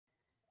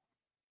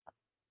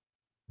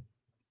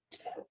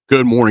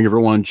Good morning,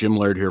 everyone. Jim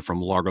Laird here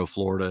from Largo,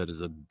 Florida. It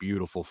is a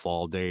beautiful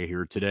fall day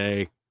here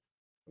today.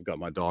 I've got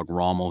my dog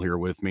Rommel here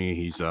with me.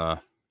 He's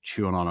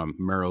chewing on a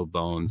marrow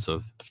bone.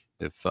 So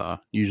if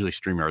usually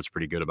StreamYard's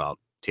pretty good about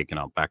taking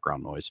out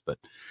background noise, but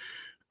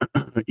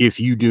if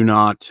you do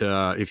not,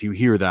 if you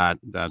hear that,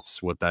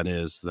 that's what that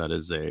is. That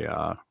is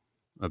a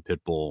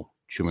pit bull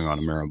chewing on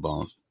a marrow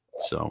bone.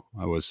 So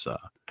I was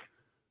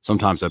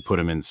sometimes I put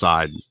him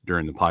inside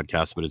during the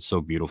podcast, but it's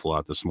so beautiful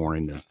out this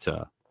morning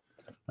that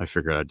I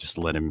figured I'd just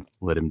let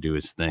him do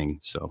his thing.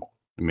 So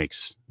it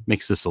makes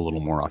this a little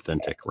more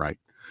authentic, right?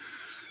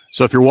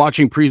 So if you're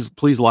watching,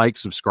 please like,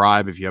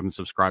 subscribe if you haven't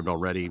subscribed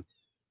already.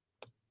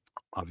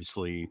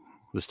 Obviously,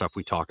 the stuff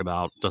we talk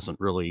about doesn't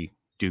really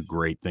do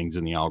great things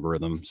in the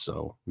algorithm.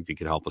 So if you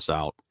could help us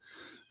out,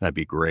 that'd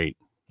be great.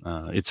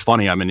 It's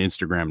funny, I'm in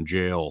Instagram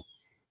jail,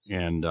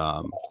 and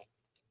a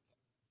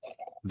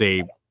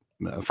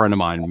friend of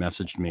mine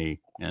messaged me,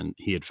 and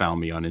he had found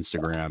me on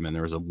Instagram, and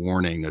there was a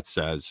warning that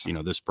says, you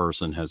know, this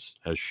person has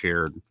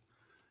shared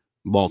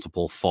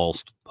multiple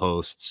false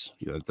posts.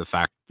 You know, the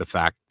fact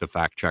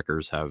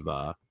checkers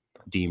have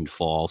deemed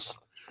false.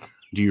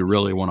 Do you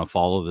really want to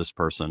follow this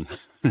person?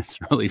 It's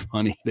really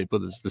funny. They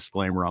put this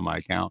disclaimer on my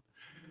account,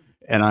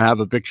 and I have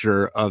a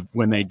picture of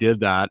when they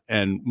did that,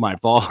 and my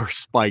followers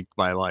spiked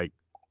by like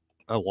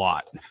a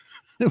lot.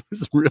 It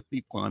was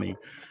really funny.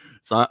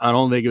 So I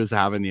don't think it was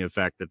having the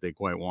effect that they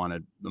quite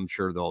wanted. I'm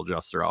sure they'll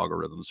adjust their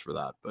algorithms for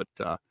that. But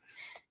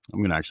I'm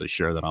going to actually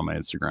share that on my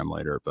Instagram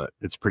later. But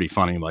it's pretty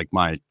funny. Like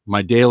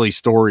my daily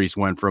stories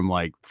went from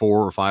like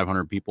 400 or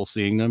 500 people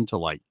seeing them to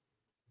like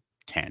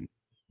 10,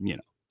 you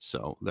know.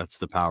 So that's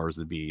the powers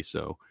that be.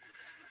 So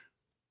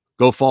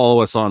go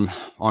follow us on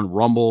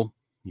Rumble.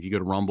 If you go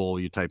to Rumble,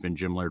 you type in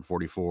Jim Laird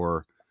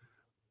 44.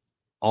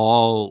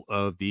 All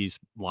of these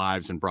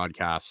lives and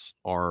broadcasts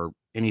are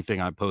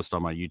anything I post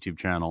on my YouTube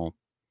channel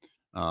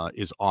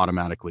is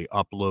automatically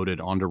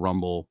uploaded onto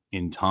Rumble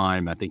in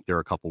time. I think they're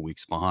a couple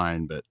weeks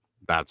behind, but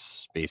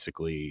that's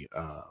basically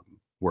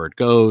where it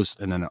goes.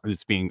 And then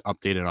it's being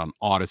updated on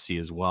Odyssey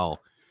as well.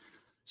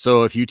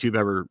 So if YouTube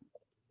ever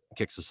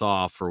kicks us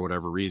off for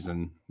whatever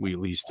reason, we at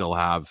least still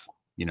have,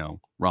 you know,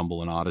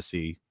 Rumble and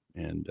Odyssey,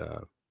 and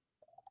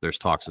there's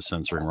talks of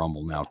censoring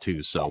Rumble now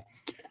too. So,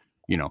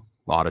 you know,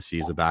 Odyssey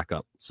is a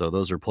backup. So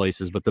those are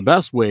places, but the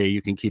best way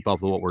you can keep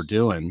up with what we're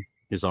doing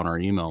is on our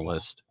email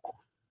list.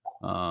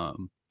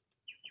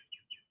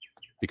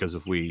 Because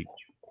if we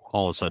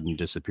all of a sudden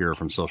disappear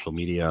from social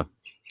media,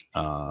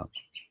 the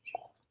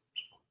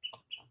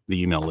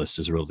email list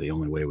is really the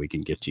only way we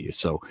can get to you.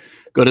 So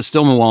go to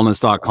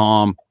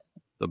stillmanwellness.com.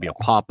 There'll be a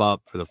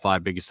pop-up for the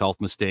 5 biggest health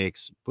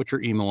mistakes. Put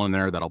your email in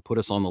there. That'll put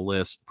us on the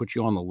list, put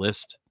you on the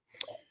list.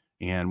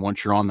 And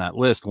once you're on that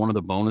list, one of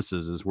the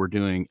bonuses is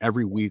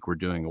every week we're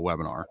doing a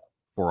webinar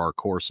for our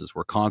courses.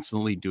 We're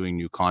constantly doing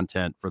new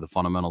content for the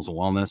fundamentals of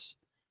wellness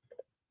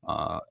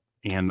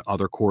and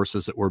other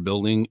courses that we're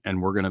building.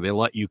 And we're going to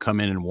let you come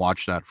in and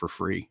watch that for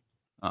free.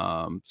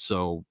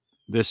 So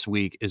this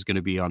week is going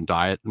to be on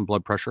diet and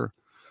blood pressure.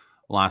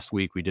 Last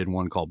week, we did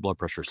one called Blood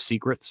Pressure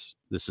Secrets.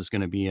 This is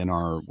going to be in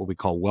our, what we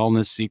call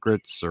Wellness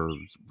Secrets or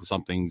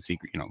something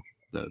secret. You know,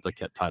 the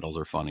titles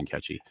are fun and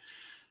catchy,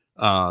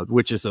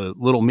 which is a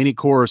little mini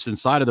course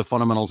inside of the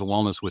fundamentals of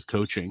wellness with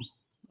coaching.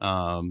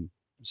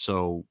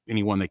 So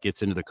anyone that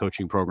gets into the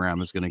coaching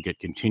program is going to get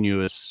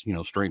continuous, you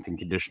know, strength and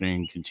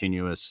conditioning,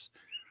 continuous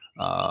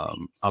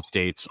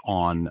updates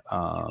on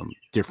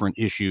different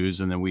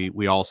issues. And then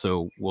we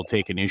also will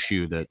take an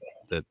issue that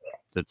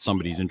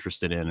somebody's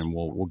interested in, and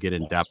we'll get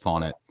in depth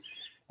on it,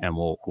 and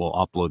we'll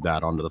upload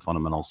that onto the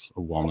fundamentals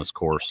of wellness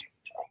course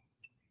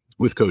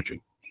with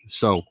coaching.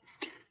 So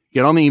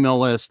get on the email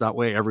list. That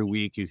way every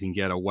week you can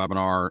get a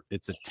webinar.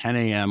 It's at 10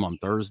 a.m. on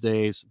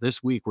Thursdays.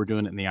 This week we're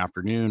doing it in the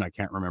afternoon. I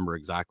can't remember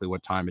exactly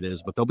what time it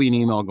is, but there'll be an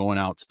email going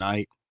out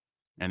tonight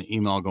and an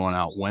email going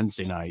out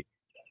Wednesday night,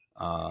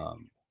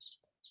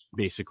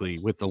 basically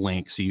with the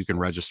link so you can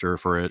register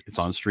for it. It's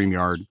on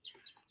StreamYard.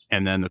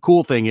 And then the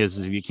cool thing is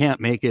if you can't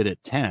make it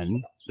at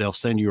 10, they'll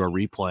send you a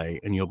replay,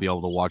 and you'll be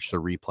able to watch the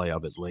replay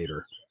of it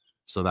later.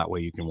 So that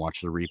way you can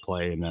watch the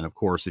replay. And then, of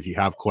course, if you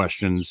have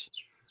questions,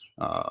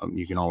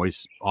 you can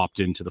always opt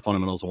into the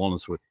Fundamentals of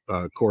Wellness with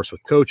course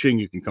with coaching.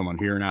 You can come on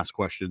here and ask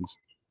questions.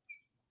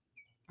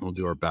 We'll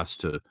do our best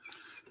to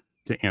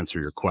answer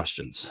your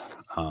questions.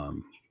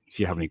 If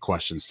you have any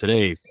questions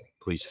today,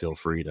 please feel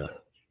free to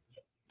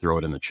throw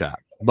it in the chat.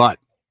 But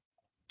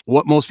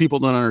what most people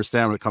don't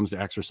understand when it comes to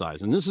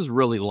exercise, and this is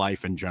really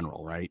life in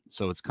general, right?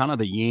 So it's kind of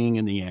the yin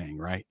and the yang,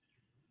 right?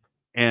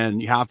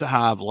 And you have to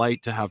have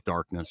light to have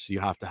darkness. You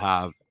have to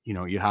have, you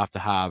know, you have to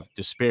have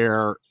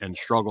despair and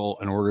struggle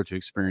in order to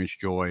experience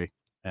joy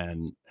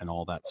and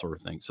all that sort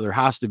of thing. So there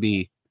has to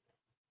be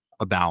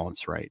a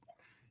balance, right?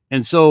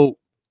 And so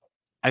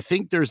I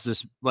think there's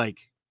this,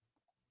 like,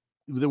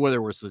 whether it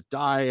was with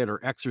diet or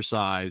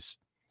exercise,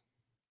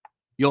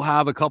 you'll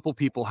have a couple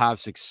people have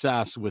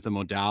success with a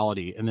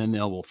modality, and then they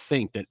will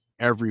think that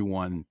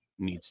everyone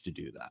needs to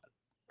do that.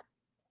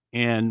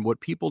 And what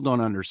people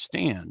don't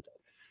understand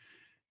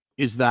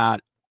is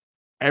that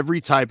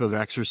every type of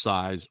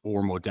exercise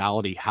or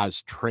modality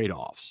has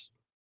trade-offs.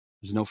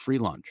 There's no free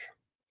lunch,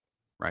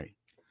 right?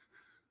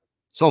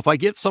 So if I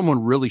get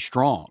someone really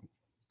strong,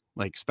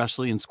 like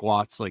especially in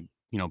squats, like,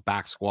 you know,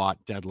 back squat,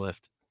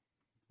 deadlift,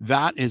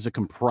 that is a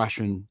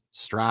compression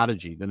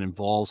strategy that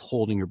involves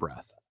holding your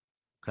breath.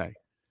 Okay.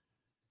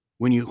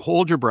 When you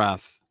hold your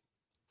breath,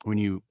 when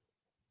you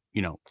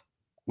know,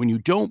 when you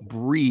don't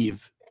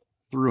breathe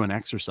through an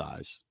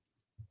exercise,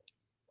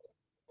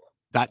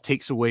 that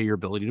takes away your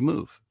ability to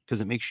move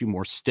because it makes you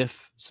more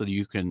stiff so that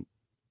you can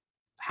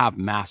have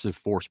massive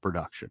force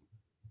production.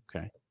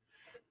 Okay.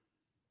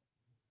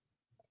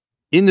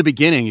 In the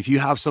beginning, if you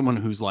have someone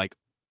who's like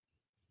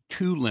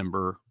too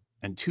limber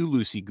and too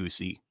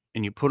loosey-goosey,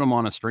 and you put them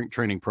on a strength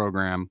training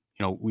program,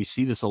 you know, we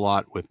see this a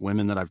lot with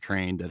women that I've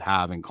trained that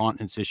have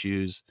incontinence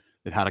issues,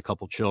 they've had a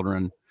couple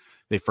children,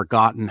 they've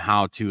forgotten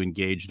how to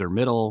engage their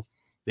middle,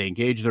 they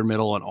engage their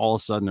middle, and all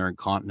of a sudden their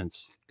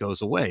incontinence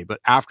goes away. But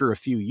after a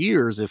few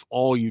years, if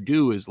all you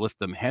do is lift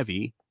them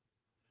heavy,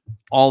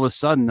 all of a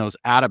sudden those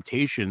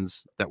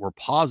adaptations that were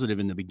positive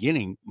in the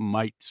beginning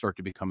might start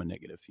to become a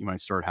negative. You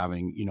might start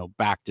having, you know,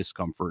 back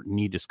discomfort,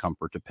 knee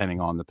discomfort, depending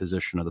on the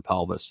position of the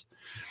pelvis.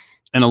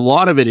 And a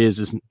lot of it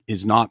is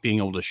not being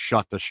able to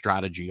shut the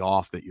strategy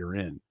off that you're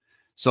in.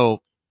 So,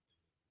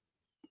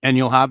 and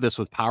you'll have this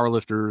with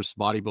powerlifters,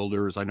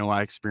 bodybuilders. I know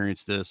I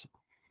experienced this.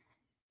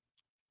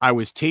 I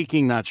was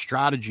taking that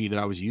strategy that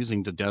I was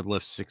using to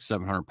deadlift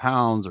 600-700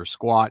 pounds or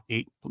squat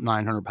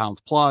 800-900 pounds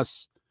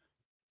plus,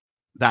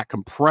 that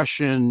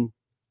compression,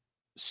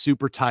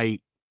 super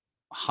tight,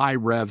 high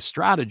rev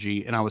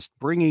strategy, and I was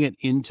bringing it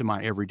into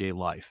my everyday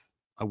life.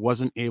 I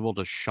wasn't able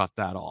to shut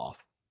that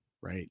off,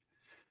 right?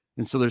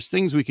 And so there's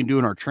things we can do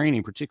in our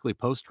training, particularly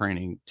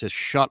post-training, to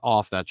shut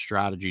off that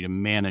strategy, to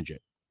manage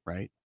it,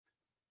 right?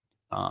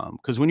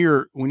 Because when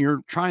you're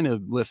trying to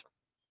lift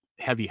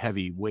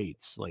heavy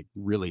weights, like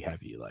really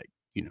heavy, like,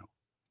 you know,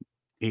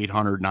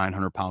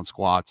 800-900 pound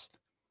squats,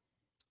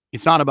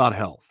 it's not about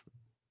health.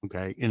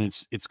 Okay. And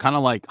it's kind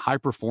of like high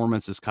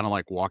performance is kind of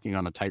like walking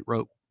on a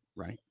tightrope,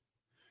 right?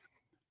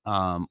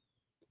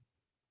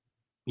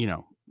 You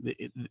know,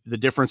 the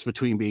difference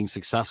between being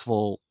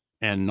successful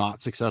and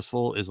not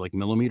successful is like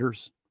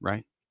millimeters,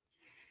 right?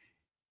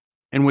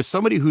 And with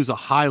somebody who's a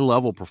high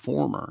level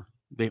performer,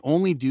 they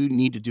only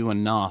need to do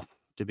enough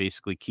to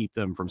basically keep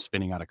them from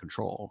spinning out of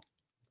control.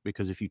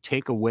 Because if you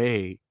take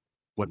away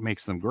what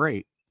makes them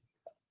great,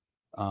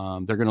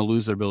 they're going to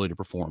lose their ability to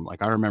perform.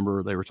 Like I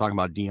remember they were talking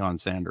about Deion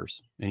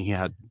Sanders, and he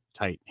had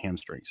tight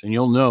hamstrings. And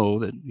you'll know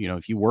that, you know,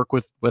 if you work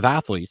with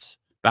athletes,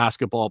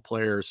 basketball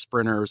players,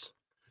 sprinters,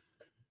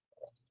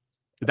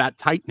 that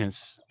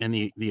tightness and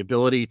the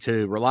ability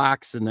to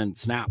relax and then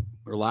snap,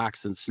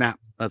 relax and snap.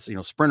 That's, you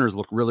know, sprinters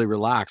look really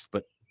relaxed,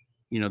 but,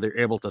 you know, they're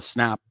able to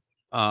snap,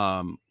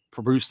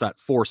 produce that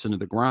force into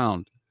the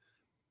ground.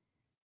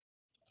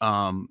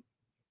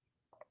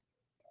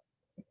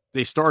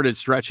 They started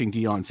stretching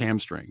Deion's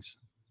hamstrings,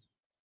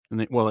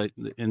 and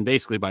and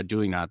basically by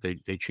doing that,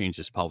 they changed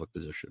his pelvic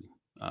position.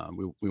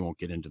 We won't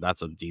get into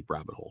that's a deep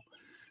rabbit hole,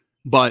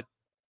 but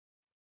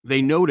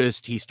they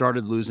noticed he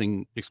started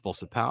losing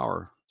explosive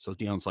power. So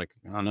Deion's like,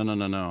 oh, no,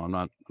 I'm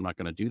not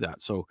going to do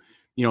that. So,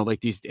 you know, like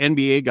these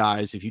NBA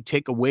guys, if you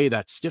take away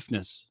that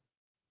stiffness,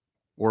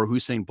 or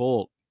Usain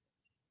Bolt,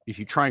 if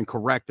you try and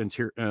correct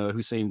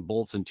Usain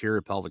Bolt's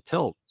anterior pelvic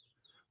tilt,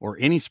 or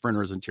any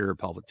sprinter's anterior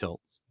pelvic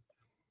tilt,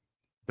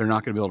 they're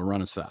not going to be able to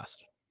run as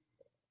fast.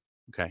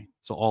 Okay.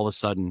 So all of a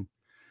sudden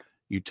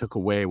you took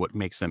away what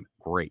makes them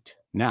great.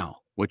 Now,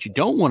 what you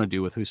don't want to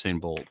do with Usain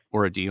Bolt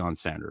or a Deion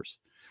Sanders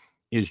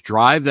is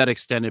drive that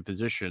extended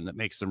position that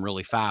makes them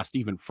really fast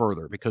even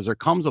further, because there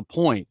comes a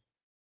point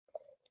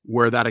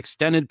where that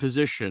extended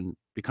position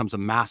becomes a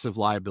massive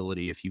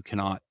liability if you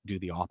cannot do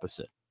the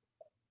opposite.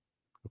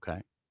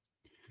 Okay.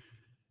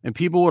 And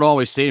people would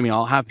always say to me,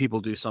 I'll have people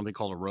do something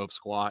called a rope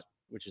squat,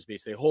 which is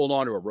basically hold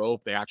on to a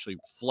rope. They actually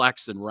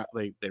flex and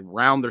they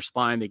round their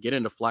spine, they get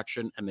into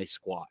flexion and they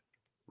squat.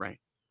 Right.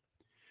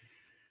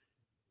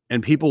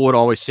 And people would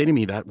always say to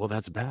me that, well,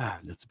 that's bad.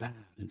 That's bad.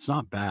 It's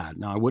not bad.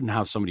 Now, I wouldn't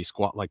have somebody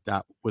squat like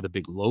that with a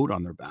big load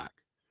on their back.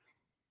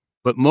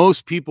 But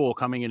most people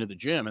coming into the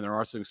gym, and there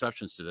are some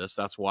exceptions to this,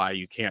 that's why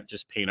you can't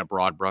just paint a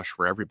broad brush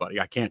for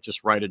everybody. I can't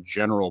just write a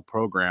general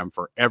program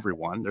for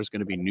everyone. There's going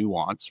to be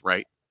nuance,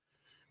 right?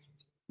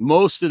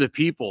 Most of the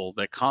people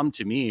that come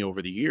to me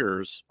over the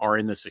years are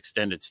in this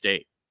extended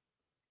state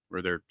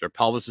where their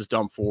pelvis is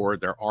dumped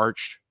forward, they're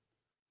arched.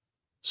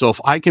 So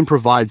if I can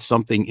provide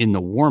something in the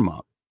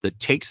warm-up that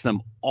takes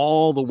them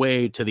all the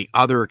way to the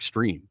other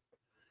extreme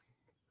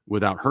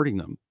without hurting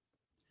them,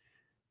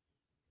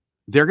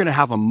 they're going to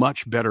have a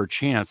much better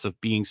chance of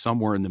being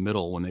somewhere in the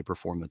middle when they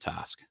perform the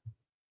task,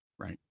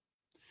 right?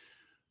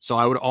 So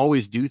I would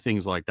always do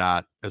things like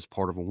that as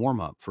part of a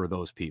warm-up for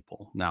those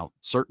people. Now,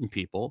 certain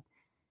people,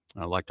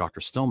 like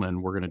Dr.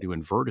 Stillman, we're going to do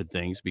inverted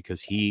things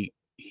because he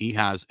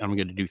has, I'm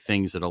going to do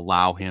things that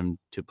allow him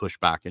to push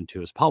back into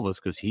his pelvis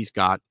because he's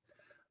got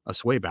a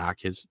sway back.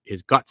 His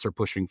guts are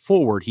pushing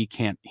forward. He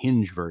can't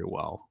hinge very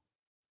well.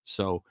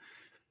 So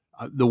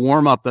The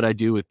warm up that I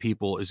do with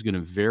people is going to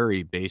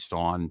vary based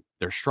on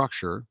their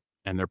structure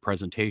and their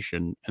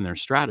presentation and their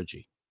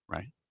strategy,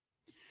 right?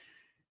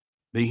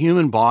 The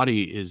human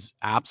body is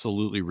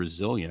absolutely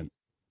resilient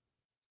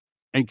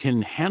and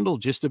can handle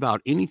just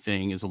about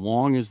anything as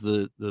long as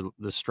the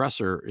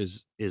stressor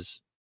is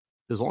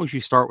as long as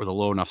you start with a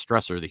low enough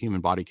stressor, the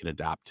human body can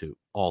adapt to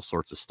all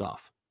sorts of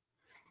stuff.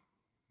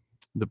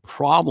 The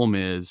problem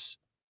is,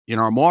 in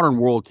our modern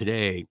world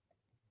today,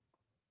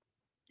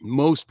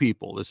 most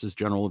people, this is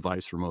general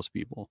advice for most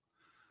people,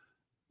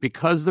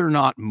 because they're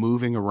not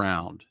moving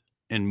around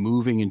and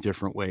moving in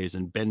different ways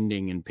and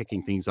bending and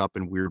picking things up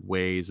in weird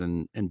ways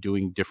and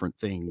doing different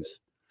things,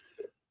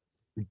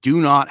 do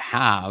not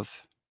have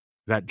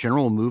that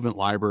general movement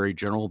library,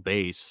 general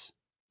base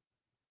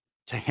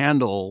to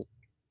handle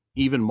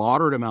even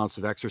moderate amounts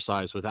of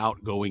exercise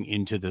without going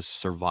into this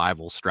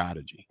survival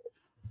strategy.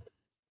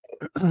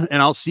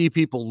 And I'll see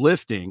people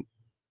lifting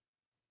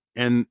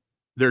and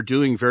they're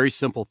doing very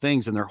simple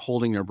things and they're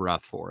holding their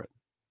breath for it,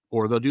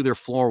 or they'll do their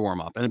floor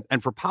warm up.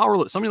 And for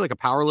somebody like a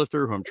power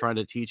lifter who I'm trying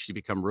to teach to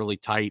become really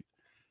tight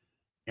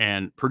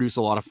and produce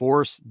a lot of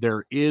force,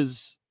 there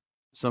is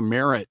some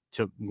merit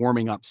to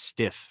warming up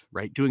stiff,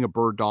 right? Doing a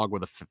bird dog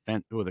with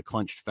a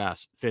clenched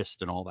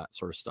fist and all that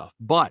sort of stuff.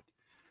 But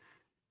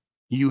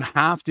you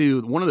have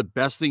to, one of the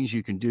best things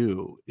you can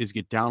do is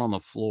get down on the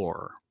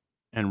floor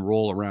and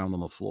roll around on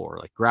the floor,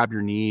 like grab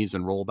your knees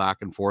and roll back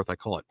and forth. I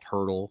call it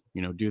turtle,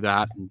 do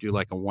that and do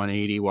like a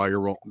 180 while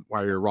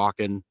you're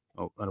rocking,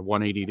 and a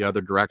 180 the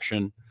other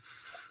direction.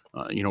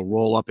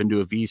 Roll up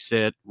into a V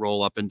sit,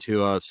 roll up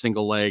into a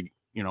single leg,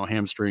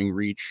 hamstring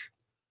reach.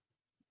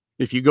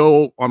 If you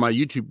go on my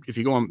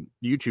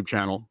YouTube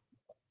channel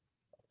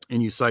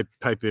and you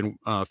type in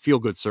feel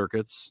good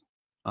circuits,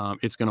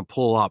 it's going to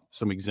pull up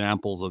some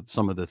examples of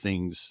some of the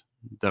things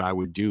that I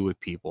would do with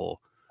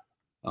people.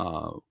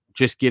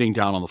 Just getting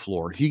down on the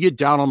floor. If you get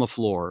down on the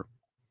floor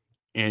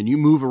and you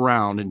move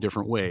around in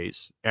different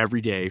ways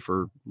every day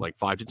for like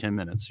 5 to 10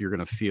 minutes, you're going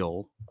to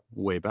feel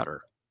way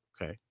better.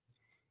 Okay.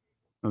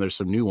 And there's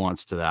some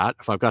nuance to that.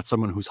 If I've got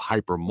someone who's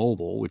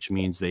hypermobile, which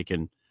means they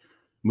can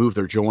move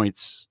their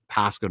joints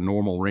past a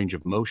normal range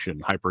of motion,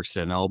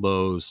 hyperextend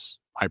elbows,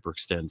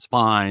 hyperextend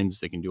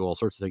spines, they can do all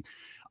sorts of things.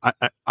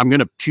 I'm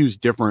going to choose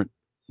different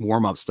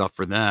warm-up stuff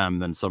for them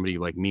than somebody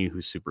like me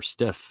who's super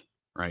stiff,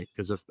 right?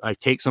 Because if I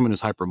take someone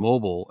who's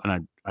hypermobile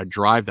and I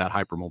drive that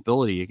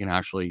hypermobility, you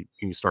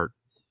can start,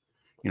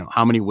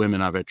 how many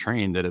women I've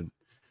trained that have,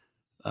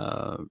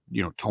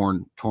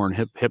 torn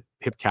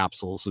hip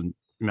capsules and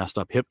messed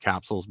up hip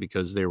capsules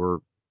because they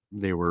were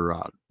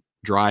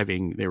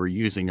driving, they were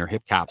using their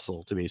hip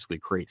capsule to basically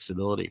create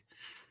stability.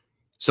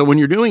 So when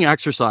you're doing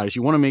exercise,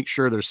 you want to make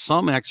sure there's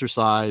some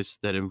exercise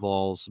that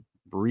involves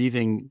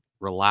breathing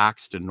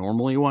relaxed and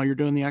normally while you're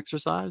doing the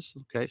exercise.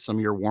 Okay. Some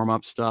of your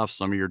warm-up stuff,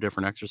 some of your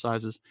different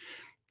exercises.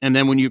 And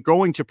then when you're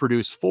going to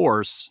produce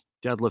force,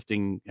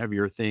 deadlifting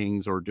heavier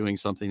things or doing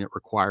something that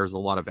requires a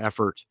lot of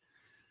effort,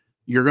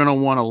 you're going to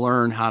want to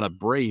learn how to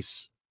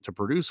brace to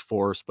produce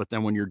force. But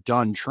then when you're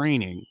done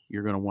training,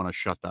 you're going to want to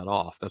shut that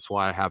off. That's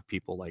why I have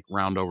people like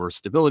round over a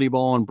stability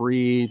ball and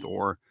breathe,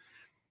 or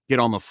get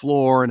on the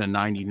floor in a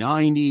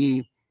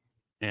 90-90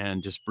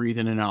 and just breathe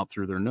in and out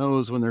through their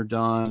nose when they're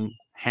done,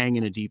 hang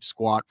in a deep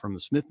squat from the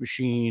Smith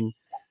machine.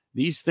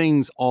 These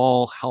things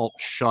all help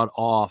shut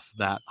off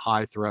that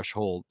high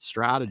threshold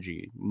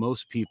strategy.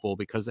 Most people,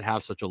 because they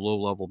have such a low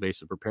level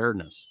base of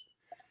preparedness.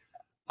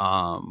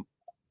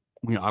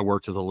 I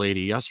worked with a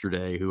lady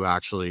yesterday who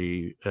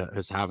actually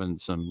is having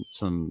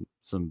some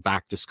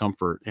back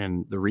discomfort.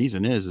 And the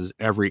reason is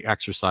every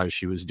exercise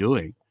she was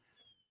doing,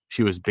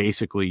 she was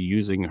basically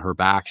using her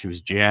back. She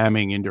was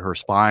jamming into her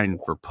spine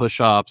for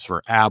push-ups,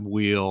 for ab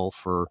wheel,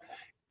 for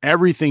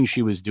everything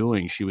she was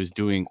doing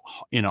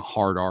in a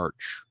hard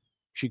arch.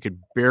 She could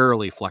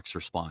barely flex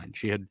her spine.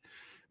 She had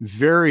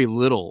very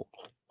little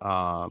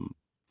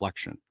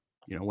flexion.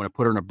 When I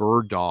put her in a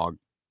bird dog,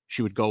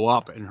 she would go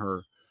up and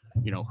her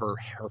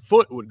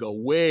foot would go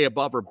way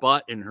above her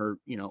butt and her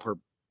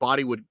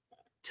body would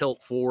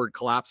tilt forward,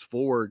 collapse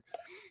forward.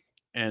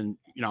 And,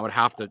 I would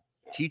have to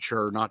teach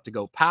her not to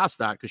go past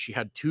that because she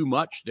had too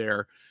much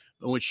there.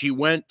 And when she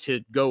went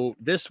to go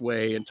this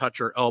way and touch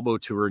her elbow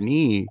to her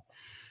knee,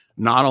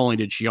 not only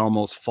did she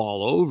almost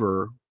fall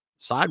over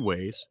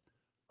sideways,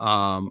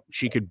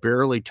 she could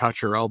barely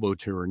touch her elbow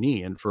to her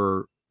knee. And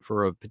for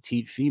a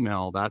petite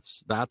female,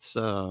 that's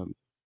a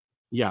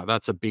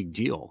big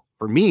deal.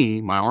 For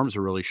me, my arms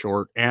are really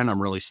short and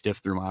I'm really stiff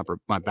through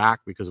my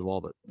back because of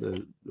all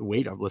the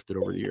weight I've lifted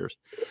over the years.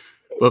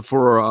 But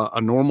for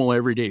a normal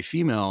everyday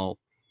female,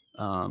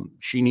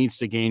 she needs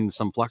to gain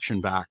some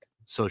flexion back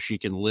so she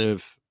can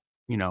live.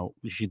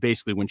 She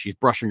basically, when she's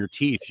brushing her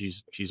teeth,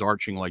 she's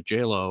arching like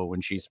J-Lo.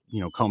 When she's,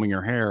 combing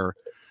her hair,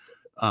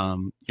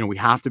 we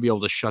have to be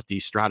able to shut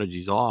these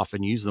strategies off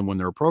and use them when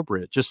they're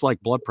appropriate, just like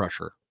blood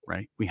pressure,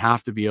 right? We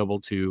have to be able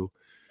to,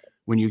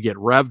 when you get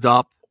revved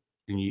up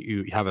and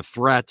you have a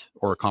threat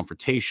or a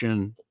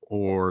confrontation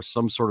or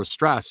some sort of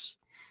stress,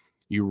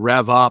 you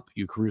rev up,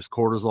 you produce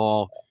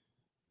cortisol,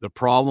 The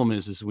problem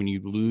is when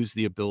you lose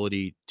the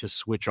ability to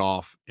switch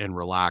off and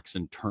relax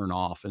and turn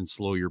off and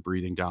slow your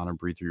breathing down and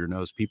breathe through your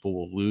nose, people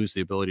will lose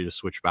the ability to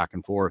switch back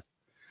and forth.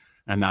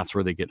 And that's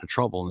where they get into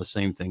trouble. And the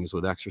same thing is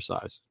with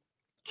exercise.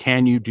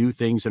 Can you do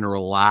things in a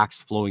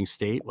relaxed flowing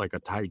state like a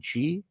Tai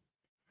Chi?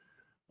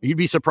 You'd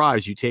be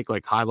surprised. You take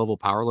like high level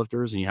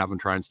powerlifters and you have them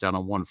try and stand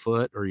on one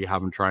foot, or you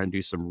have them try and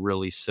do some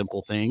really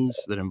simple things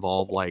that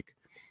involve like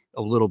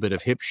a little bit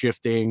of hip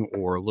shifting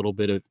or a little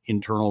bit of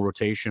internal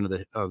rotation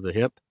of the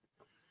hip.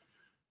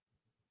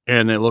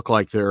 And they look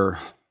like they're,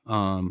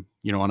 on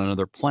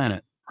another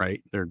planet,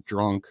 right? They're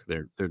drunk.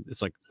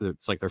 It's like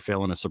they're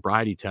failing a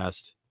sobriety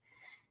test.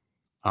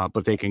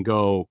 But they can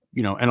go,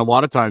 and a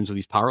lot of times with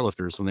these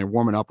powerlifters, when they're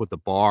warming up with the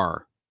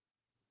bar,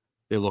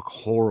 they look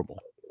horrible,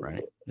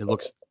 right? It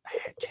looks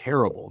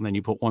terrible. And then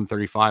you put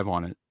 135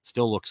 on it,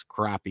 still looks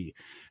crappy.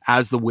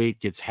 As the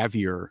weight gets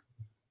heavier,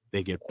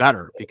 they get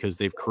better because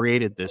they've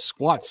created this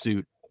squat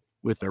suit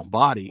with their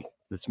body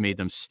that's made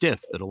them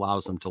stiff, that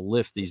allows them to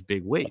lift these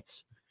big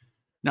weights.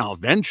 Now,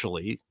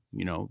 eventually,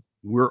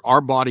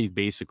 our body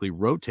basically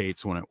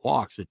rotates when it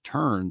walks. It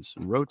turns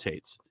and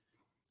rotates.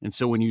 And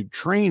so when you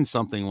train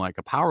something like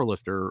a power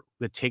lifter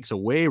that takes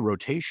away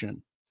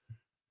rotation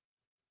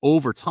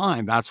over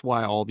time, that's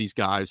why all these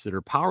guys that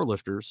are power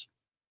lifters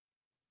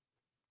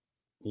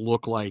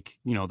look like,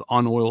 the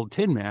unoiled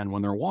Tin Man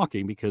when they're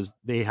walking, because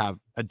they have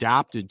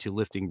adapted to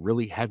lifting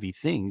really heavy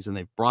things and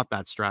they've brought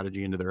that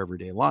strategy into their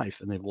everyday life,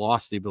 and they've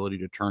lost the ability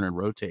to turn and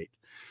rotate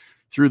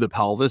through the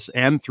pelvis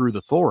and through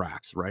the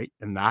thorax, right?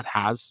 And that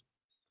has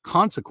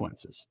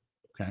consequences,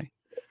 okay?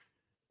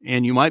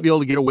 And you might be able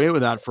to get away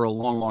with that for a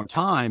long, long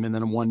time. And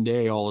then one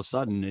day, all of a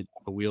sudden,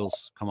 the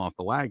wheels come off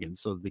the wagon.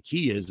 So the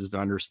key is to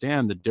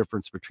understand the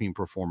difference between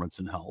performance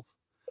and health,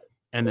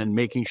 and then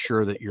making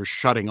sure that you're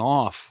shutting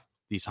off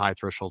these high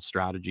threshold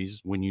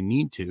strategies when you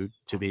need to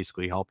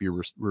basically help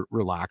you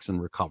relax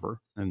and recover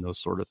and those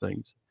sort of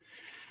things.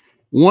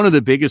 One of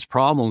the biggest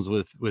problems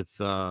with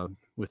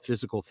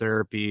physical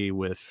therapy,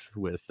 with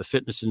the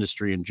fitness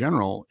industry in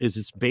general, is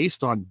it's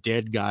based on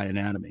dead guy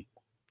anatomy,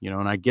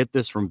 and I get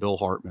this from Bill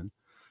Hartman.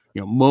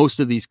 Most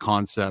of these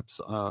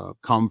concepts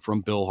come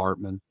from Bill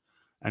Hartman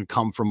and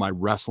come from my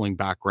wrestling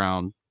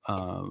background.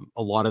 A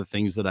lot of the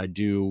things that I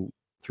do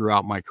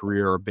throughout my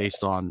career are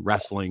based on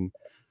wrestling,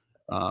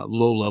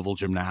 low-level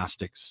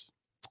gymnastics.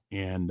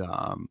 And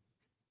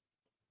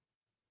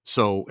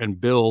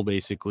Bill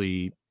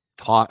basically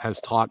has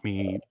taught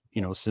me,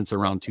 since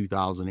around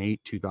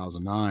 2008,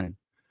 2009,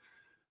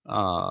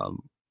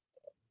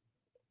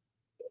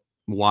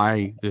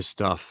 why this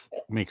stuff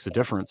makes a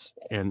difference,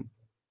 and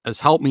has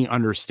helped me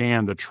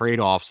understand the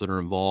trade-offs that are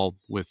involved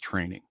with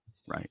training,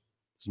 right?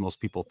 Because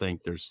most people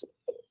think there's,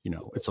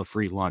 it's a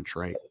free lunch,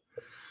 right?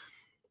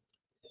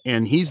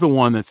 And he's the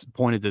one that's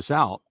pointed this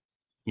out,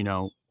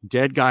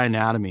 dead guy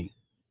anatomy.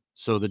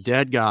 So the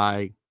dead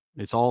guy,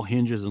 it's all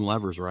hinges and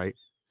levers, right?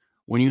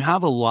 When you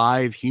have a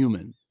live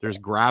human, there's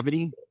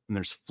gravity and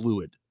there's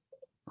fluid,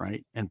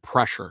 right? And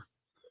pressure.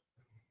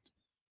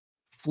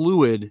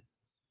 Fluid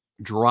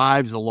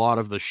drives a lot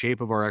of the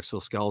shape of our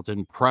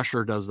exoskeleton.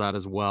 Pressure does that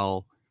as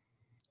well.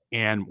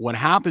 And what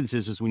happens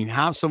is when you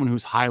have someone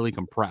who's highly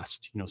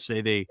compressed,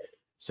 say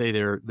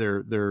they're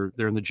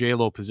in the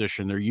J-Lo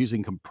position, they're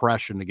using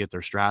compression to get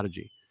their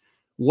strategy.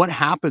 What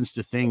happens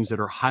to things that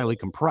are highly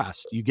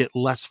compressed? You get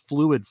less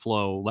fluid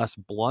flow, less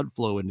blood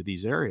flow into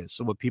these areas.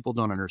 So what people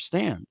don't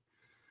understand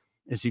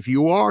is if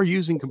you are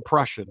using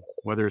compression,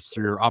 whether it's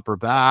through your upper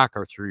back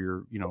or through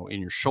your,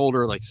 in your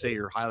shoulder, like say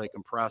you're highly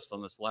compressed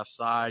on this left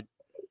side,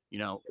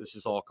 this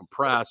is all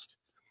compressed,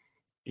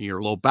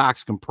 your low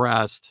back's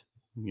compressed,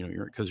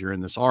 because you're in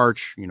this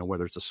arch,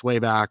 whether it's a sway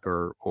back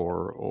or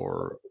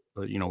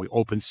we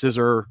open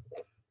scissor,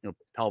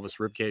 pelvis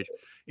rib cage.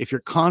 If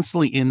you're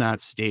constantly in that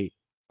state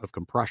of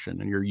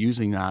compression and you're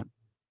using that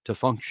to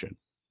function,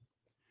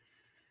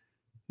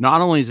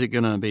 not only is it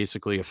going to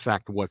basically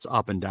affect what's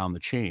up and down the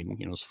chain,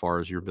 as far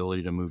as your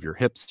ability to move your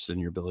hips and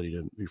your ability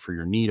for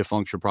your knee to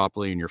function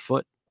properly and your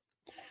foot,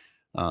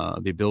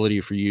 the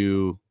ability for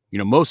you,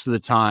 most of the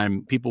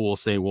time people will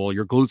say, well,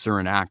 your glutes are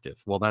inactive.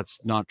 Well, that's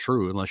not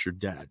true unless you're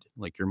dead.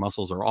 Like, your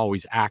muscles are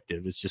always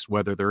active. It's just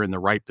whether they're in the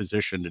right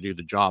position to do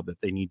the job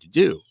that they need to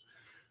do.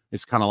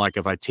 It's kind of like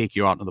if I take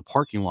you out into the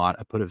parking lot,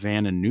 I put a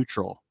van in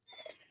neutral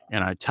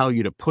and I tell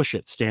you to push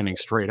it standing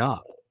straight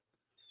up.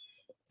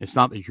 It's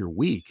not that you're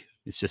weak.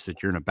 It's just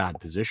that you're in a bad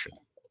position,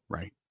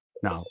 right?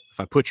 Now, if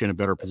I put you in a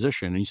better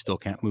position and you still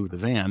can't move the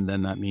van,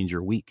 then that means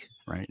you're weak,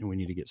 right? And we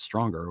need to get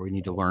stronger. We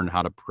need to learn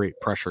how to create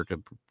pressure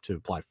to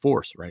apply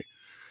force, right?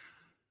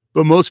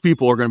 But most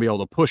people are going to be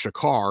able to push a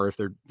car if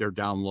they're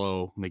down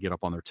low and they get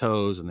up on their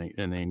toes and they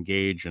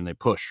engage and they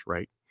push,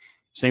 right?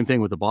 Same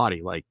thing with the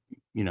body. Like,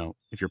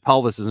 if your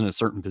pelvis is in a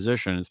certain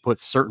position, it's put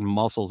certain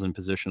muscles in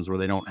positions where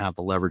they don't have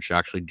the leverage to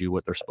actually do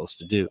what they're supposed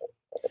to do.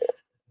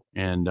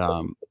 And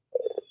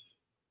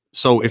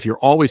so if you're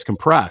always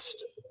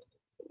compressed,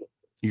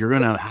 you're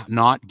going to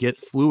not get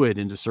fluid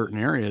into certain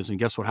areas. And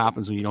guess what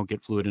happens when you don't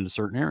get fluid into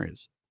certain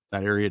areas?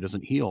 That area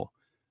doesn't heal.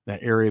 That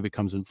area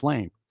becomes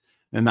inflamed.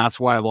 And that's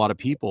why a lot of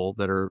people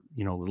that are,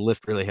 you know,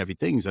 lift really heavy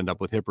things end up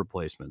with hip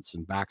replacements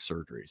and back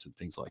surgeries and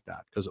things like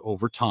that. Because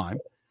over time,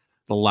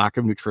 the lack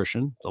of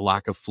nutrition, the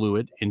lack of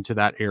fluid into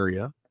that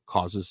area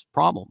causes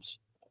problems,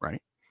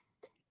 right?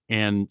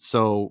 And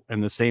so,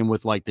 and the same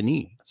with like the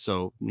knee.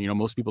 So, you know,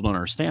 most people don't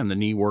understand the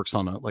knee works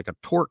on like a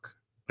torque,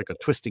 like a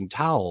twisting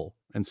towel,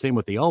 and same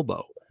with the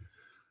elbow.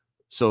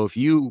 So if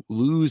you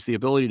lose the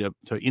ability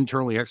to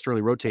internally,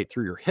 externally rotate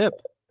through your hip,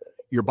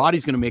 your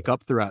body's going to make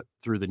up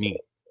through the knee.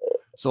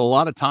 So a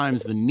lot of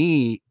times the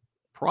knee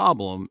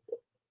problem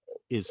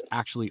is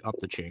actually up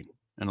the chain.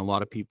 And a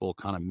lot of people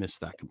kind of miss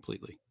that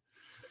completely.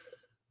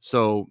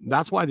 So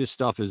that's why this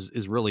stuff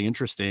is really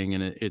interesting.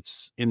 And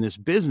it's in this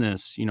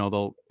business, you know,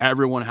 though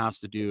everyone has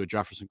to do a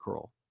Jefferson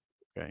curl,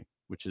 okay,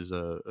 which is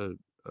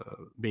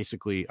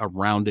basically a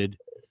rounded,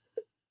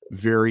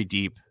 very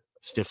deep,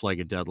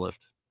 stiff-legged deadlift,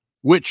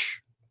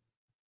 which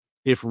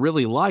if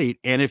really light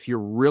and if you're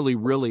really,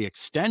 really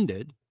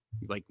extended,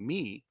 like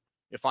me,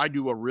 if I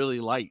do a really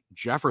light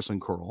Jefferson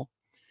curl,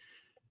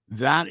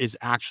 that is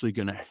actually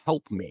going to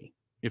help me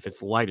if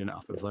it's light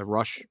enough. If I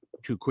rush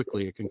too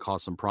quickly, it can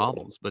cause some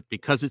problems. But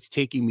because it's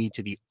taking me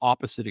to the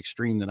opposite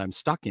extreme that I'm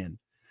stuck in,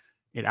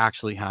 it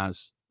actually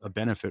has a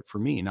benefit for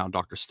me. Now,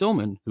 Dr.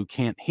 Stillman, who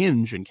can't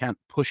hinge and can't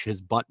push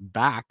his butt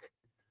back,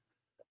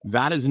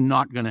 that is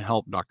not going to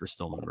help Dr.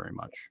 Stillman very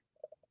much.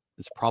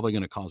 It's probably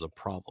going to cause a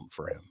problem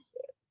for him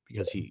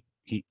because he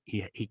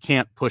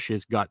can't push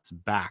his guts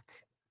back.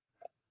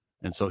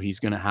 And so he's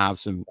going to have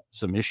some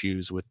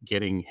issues with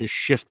getting his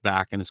shift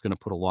back, and it's going to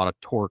put a lot of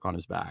torque on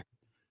his back.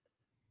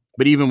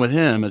 But even with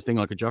him, a thing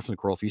like a Jefferson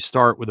curl, if you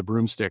start with a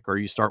broomstick or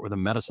you start with a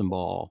medicine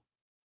ball,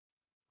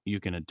 you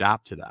can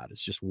adapt to that.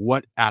 It's just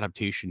what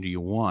adaptation do you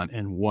want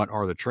and what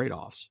are the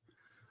trade-offs?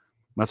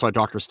 That's why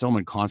Dr.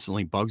 Stillman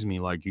constantly bugs me,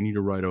 like, you need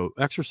to write an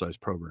exercise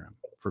program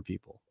for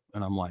people.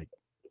 And I'm like,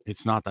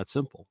 it's not that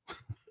simple.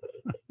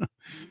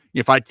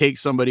 If I take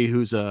somebody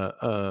who's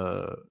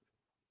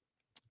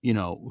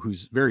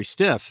who's very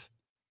stiff,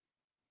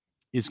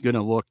 is going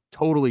to look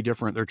totally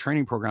different. Their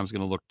training program is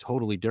going to look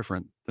totally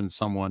different than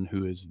someone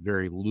who is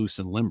very loose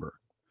and limber,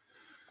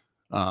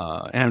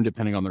 and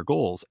depending on their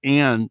goals.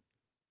 And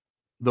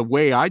the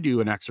way I do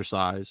an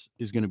exercise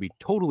is going to be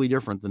totally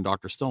different than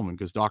Dr. Stillman,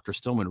 because Dr.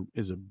 Stillman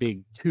is a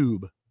big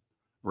tube,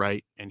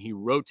 right? And he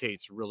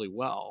rotates really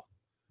well.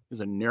 There's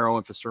a narrow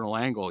infrasternal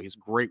angle. He's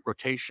great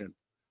rotation.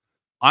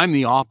 I'm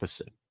the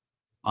opposite.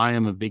 I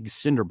am a big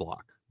cinder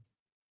block.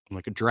 I'm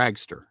like a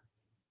dragster.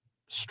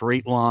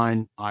 Straight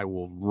line, I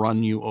will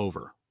run you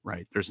over,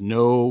 right? There's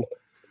no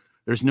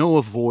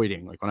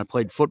avoiding. Like when I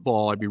played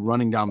football, I'd be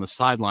running down the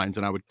sidelines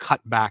and I would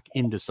cut back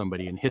into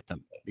somebody and hit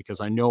them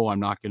because I know I'm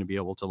not going to be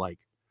able to, like,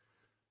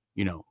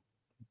 you know,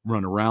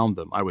 run around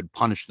them. I would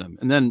punish them.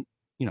 And then,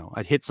 you know,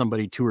 I'd hit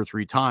somebody 2 or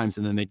 3 times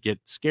and then they'd get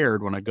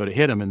scared when I go to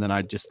hit them. And then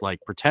I'd just like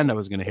pretend I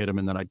was going to hit them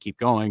and then I'd keep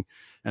going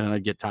and then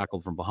I'd get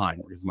tackled from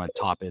behind because my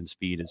top end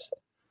speed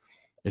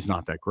is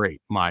not that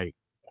great. My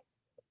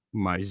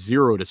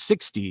 0 to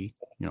 60,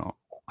 you know,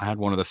 I had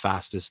one of the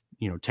fastest,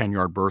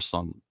 10-yard bursts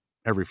on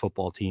every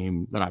football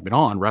team that I've been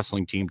on,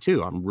 wrestling team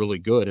too. I'm really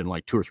good in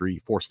like 2 or 3,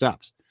 4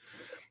 steps.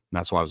 And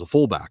that's why I was a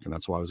fullback. And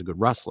that's why I was a good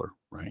wrestler,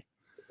 right?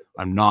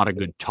 I'm not a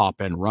good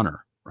top end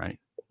runner, right?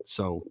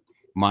 So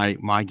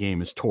my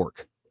game is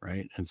torque,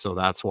 right? And so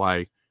that's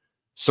why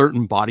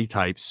certain body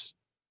types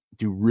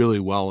do really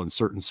well in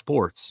certain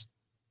sports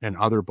and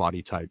other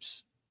body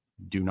types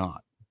do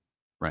not,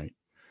 right?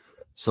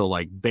 So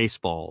like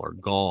baseball or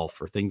golf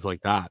or things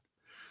like that.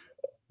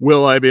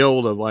 Will I be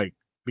able to, like,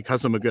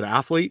 because I'm a good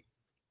athlete,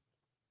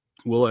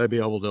 will I be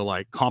able to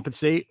like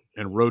compensate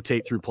and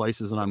rotate through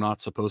places that I'm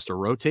not supposed to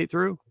rotate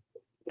through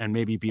and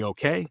maybe be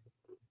okay?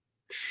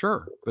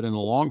 Sure. But in the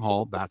long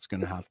haul, that's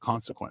going to have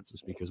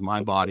consequences because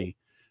my body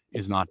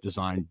is not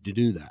designed to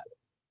do that.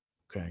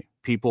 Okay.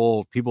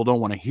 People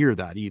don't want to hear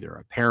that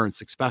either. Parents,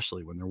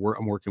 especially when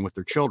I'm working with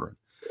their children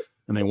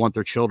and they want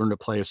their children to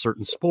play a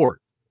certain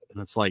sport.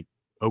 And it's like,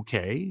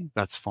 okay,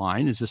 that's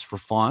fine. Is this for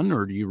fun?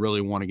 Or do you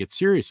really want to get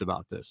serious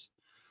about this?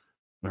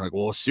 And they're like,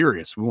 well,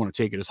 serious. We want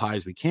to take it as high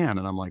as we can.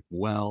 And I'm like,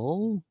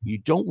 well, you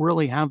don't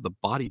really have the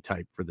body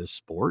type for this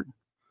sport.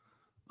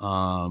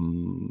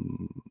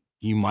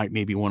 You might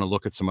maybe want to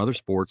look at some other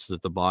sports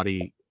that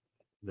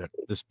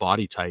this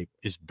body type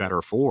is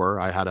better for.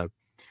 I had a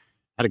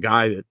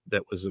guy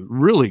that was a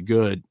really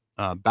good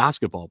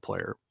basketball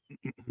player,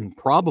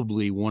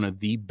 probably one of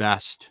the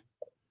best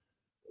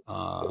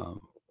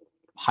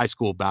high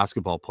school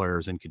basketball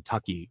players in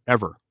Kentucky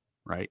ever,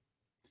 right?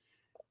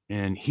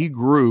 And he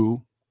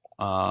grew,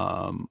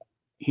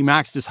 he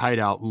maxed his height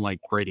out in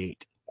like grade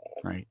 8,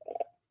 right?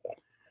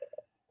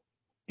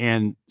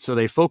 And so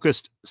they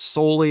focused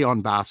solely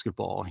on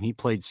basketball, and he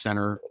played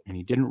center, and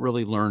he didn't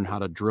really learn how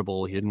to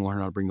dribble. He didn't learn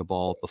how to bring the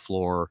ball up the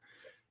floor.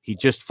 He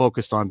just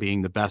focused on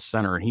being the best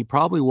center, and he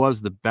probably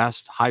was the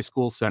best high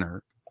school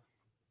center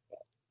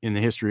in the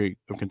history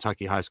of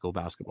Kentucky high school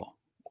basketball.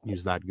 He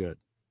was that good.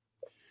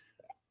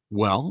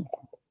 Well,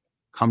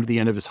 come to the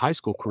end of his high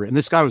school career, and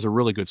this guy was a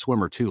really good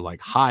swimmer too,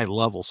 like high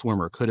level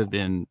swimmer. Could have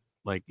been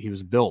like, he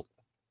was built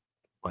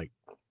like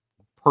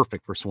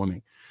perfect for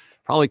swimming.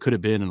 Probably could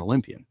have been an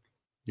Olympian.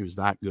 He was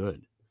that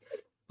good.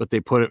 But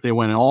they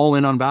went all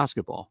in on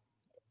basketball.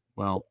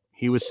 Well,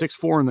 he was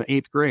 6'4" in the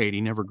 8th grade.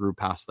 He never grew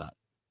past that.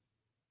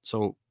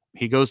 So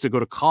he goes to go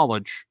to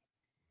college,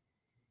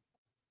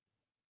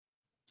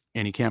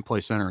 and he can't play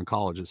center in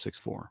college at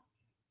 6'4",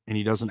 and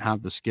he doesn't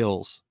have the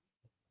skills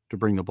to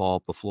bring the ball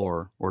up the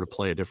floor or to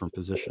play a different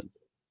position.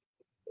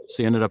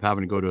 So he ended up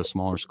having to go to a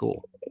smaller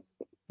school,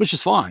 which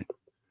is fine.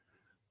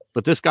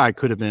 But this guy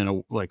could have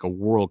been a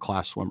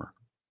world-class swimmer,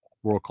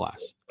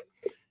 world-class.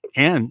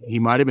 And he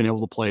might have been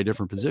able to play a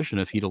different position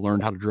if he'd have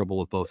learned how to dribble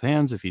with both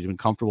hands, if he'd been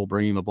comfortable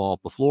bringing the ball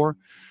up the floor.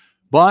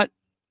 But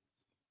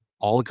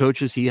all the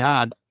coaches he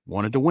had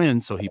wanted to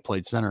win, so he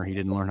played center. He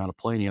didn't learn how to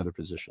play any other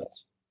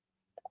positions,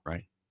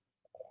 right?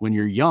 When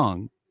you're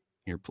young,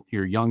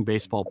 you're a young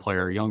baseball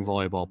player, a young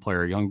volleyball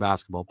player, a young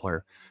basketball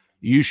player,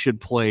 you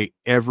should play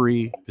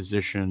every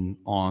position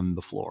on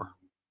the floor,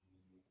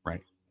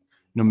 right?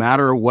 No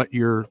matter what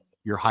your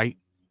height,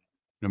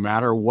 no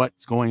matter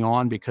what's going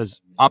on,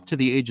 because up to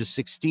the age of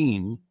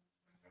 16,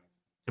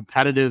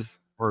 competitive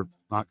or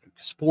not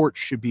sports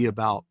should be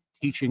about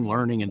teaching,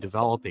 learning, and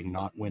developing,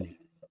 not winning,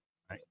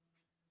 right?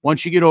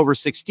 Once you get over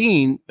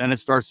 16, then it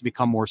starts to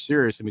become more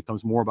serious and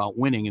becomes more about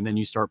winning. And then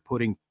you start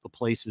putting the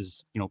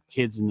places,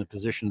 kids in the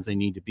positions they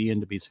need to be in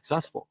to be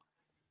successful.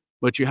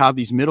 But you have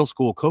these middle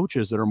school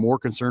coaches that are more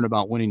concerned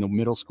about winning the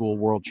middle school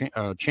world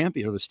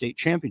champion or the state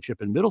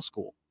championship in middle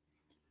school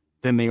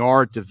than they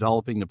are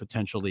developing the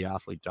potential of the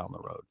athlete down the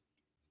road.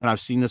 And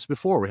I've seen this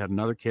before. We had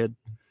another kid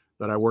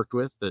that I worked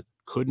with that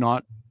could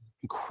not,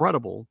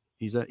 incredible.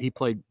 He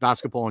played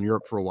basketball in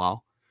Europe for a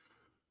while,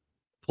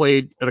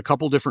 played at a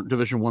couple different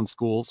Division I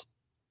schools,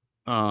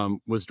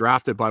 was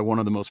drafted by one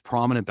of the most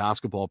prominent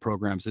basketball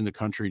programs in the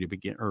country to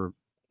begin, or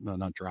no,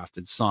 not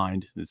drafted,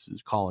 signed. This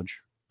is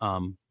college.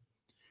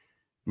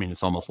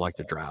 It's almost like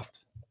the draft,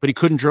 but he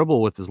couldn't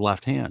dribble with his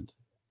left hand.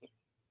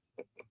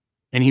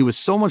 And he was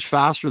so much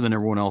faster than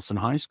everyone else in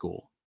high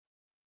school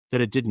that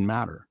it didn't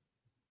matter.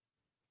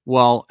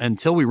 Well,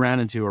 until we ran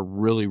into a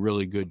really,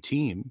 really good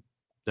team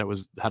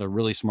that had a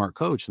really smart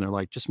coach, and they're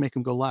like, just make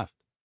him go left.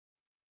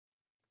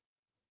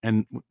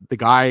 And the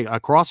guy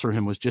across from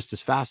him was just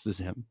as fast as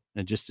him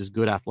and just as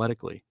good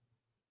athletically,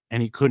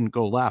 and he couldn't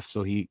go left.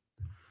 So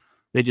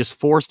they just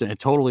forced it and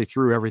totally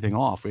threw everything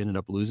off. We ended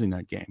up losing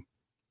that game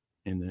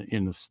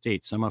in the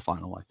state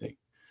semifinal, I think.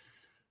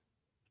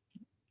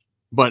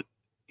 But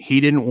he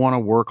didn't want to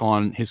work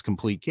on his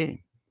complete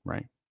game,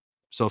 right?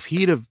 So if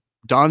he'd have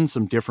done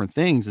some different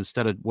things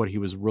instead of what he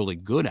was really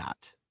good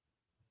at,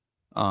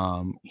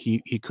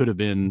 he could have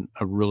been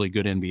a really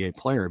good NBA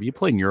player. He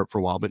played in Europe for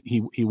a while, but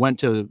he went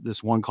to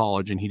this one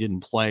college and he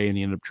didn't play, and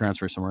he ended up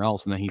transferring somewhere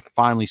else. And then he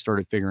finally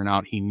started figuring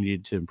out he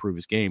needed to improve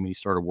his game, and he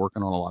started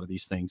working on a lot of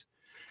these things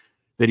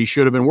that he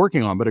should have been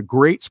working on. But a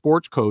great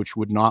sports coach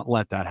would not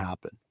let that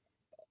happen.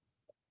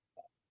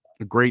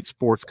 A great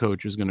sports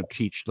coach is going to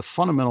teach the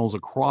fundamentals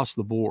across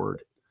the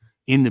board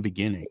in the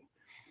beginning,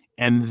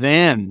 and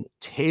then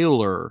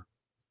tailor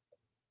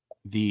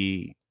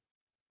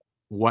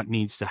what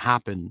needs to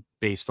happen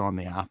based on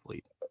the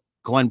athlete.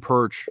 Glenn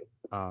Perch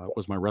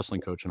was my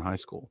wrestling coach in high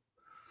school,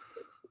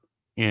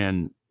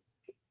 and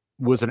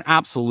was an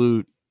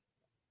absolute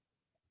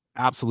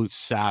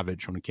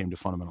savage when it came to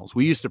fundamentals.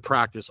 We used to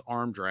practice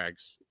arm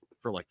drags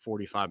for like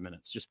 45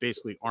 minutes, just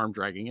basically arm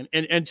dragging.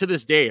 And to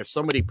this day, if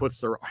somebody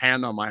puts their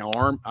hand on my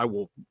arm, I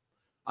will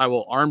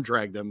arm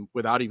drag them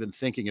without even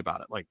thinking about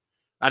it. Like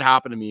that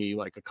happened to me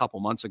like a couple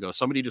months ago.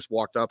 Somebody just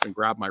walked up and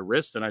grabbed my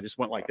wrist, and I just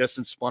went like this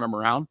and spun them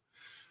around.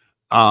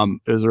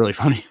 It was really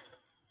funny.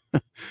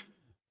 I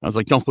was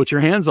like, don't put your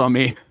hands on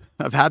me.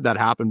 I've had that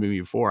happen to me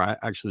before.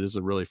 This is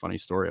a really funny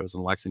story. I was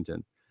in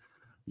Lexington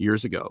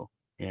years ago,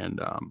 and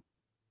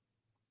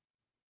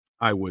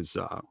I was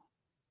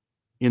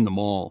in the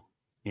mall,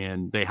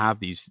 and they have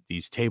these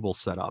tables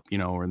set up,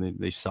 where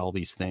they sell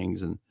these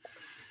things, and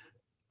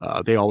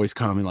they always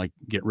come and like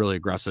get really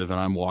aggressive. And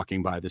I'm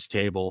walking by this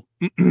table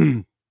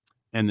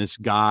and this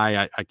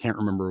guy, I can't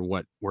remember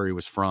where he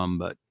was from,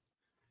 but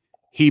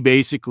he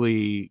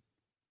basically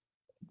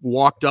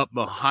walked up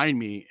behind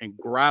me and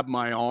grabbed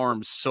my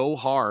arm so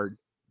hard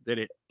that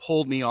it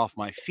pulled me off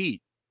my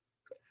feet.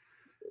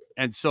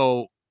 And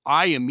so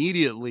I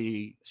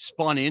immediately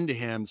spun into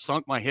him,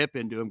 sunk my hip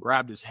into him,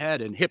 grabbed his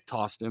head and hip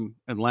tossed him,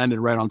 and landed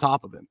right on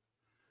top of him.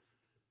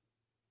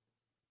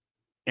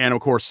 And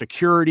of course,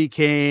 security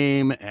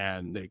came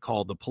and they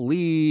called the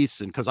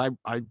police. And because I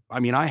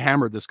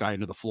hammered this guy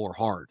into the floor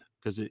hard,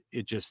 because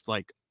it just,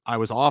 like, I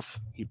was off.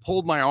 He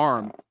pulled my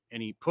arm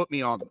and he put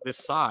me on this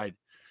side.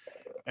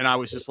 And I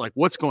was just like,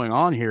 what's going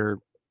on here?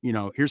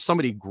 Here's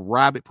somebody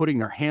putting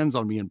their hands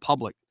on me in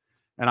public.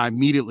 And I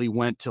immediately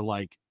went to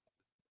like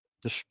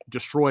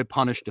destroy,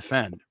 punish,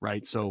 defend.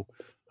 Right. So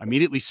I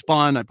immediately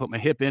spun, I put my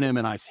hip in him,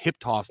 and I hip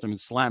tossed him and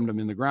slammed him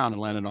in the ground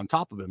and landed on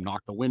top of him,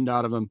 knocked the wind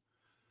out of him.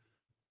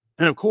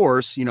 And of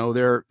course,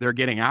 they're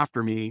getting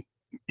after me.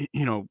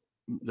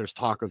 There's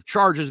talk of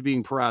charges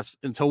being pressed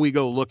until we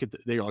go look at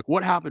they're like,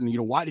 what happened?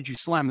 Why did you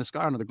slam this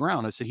guy onto the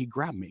ground? I said, he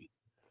grabbed me.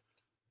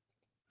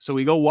 So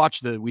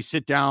we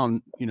sit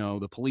down,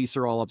 the police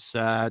are all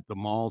upset. The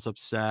mall's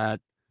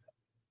upset.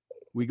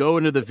 We go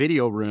into the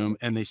video room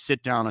and they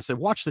sit down. I said,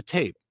 watch the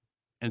tape.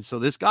 And so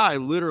this guy,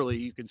 literally,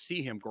 you can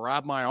see him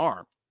grab my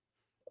arm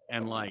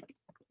and like,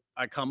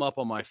 I come up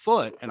on my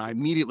foot and I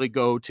immediately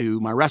go to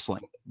my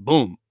wrestling.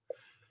 Boom.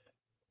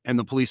 And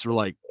the police were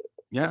like,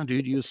 yeah,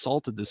 dude, you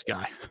assaulted this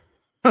guy.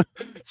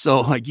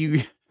 So like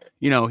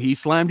he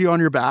slammed you on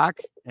your back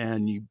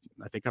and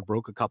I think I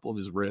broke a couple of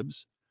his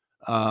ribs.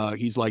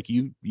 He's like,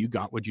 you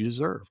got what you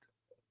deserved.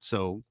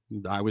 So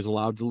I was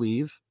allowed to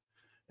leave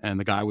and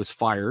the guy was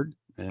fired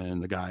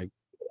and the guy,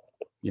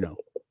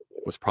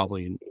 was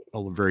probably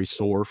very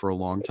sore for a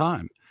long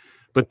time.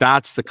 But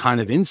that's the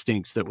kind of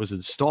instincts that was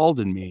installed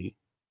in me.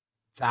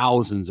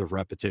 Thousands of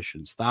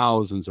repetitions.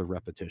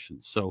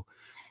 So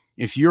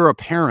if you're a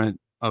parent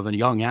of a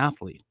young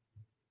athlete,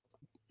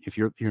 if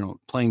you're,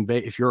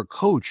 if you're a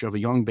coach of a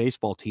young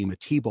baseball team, a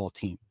t-ball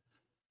team,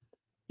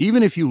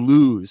 even if you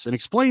lose, and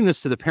explain this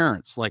to the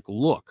parents, like,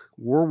 look,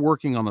 we're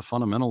working on the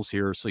fundamentals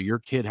here so your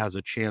kid has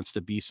a chance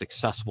to be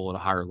successful at a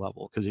higher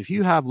level. Because if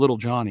you have little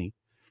Johnny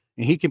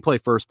and he can play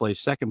first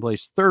place, second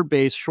place, third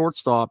base,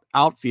 shortstop,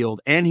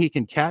 outfield, and he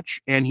can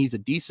catch, and he's a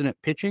decent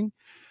at pitching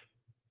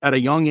at a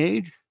young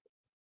age,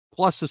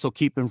 plus this will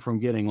keep them from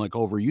getting like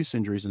overuse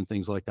injuries and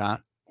things like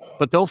that.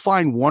 But they'll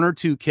find one or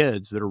two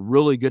kids that are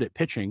really good at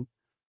pitching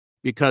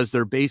because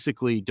they're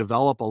basically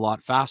develop a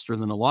lot faster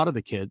than a lot of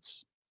the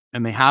kids.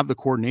 And they have the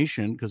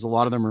coordination because a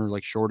lot of them are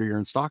like shorter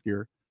and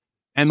stockier,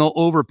 and they'll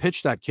over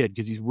pitch that kid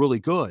because he's really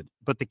good.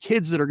 But the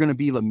kids that are going to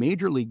be the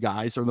major league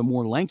guys are the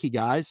more lanky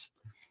guys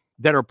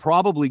that are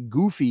probably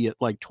goofy at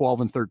like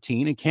 12 and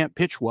 13 and can't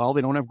pitch well.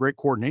 They don't have great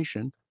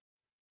coordination.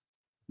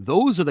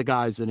 Those are the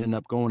guys that end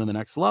up going to the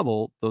next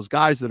level. Those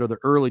guys that are the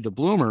early to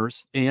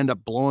bloomers, they end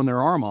up blowing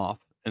their arm off.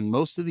 And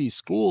most of these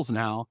schools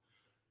now,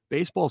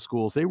 baseball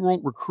schools, they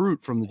won't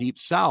recruit from the deep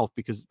South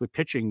because with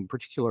pitching in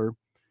particular,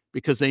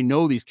 because they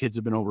know these kids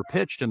have been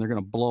overpitched and they're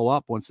going to blow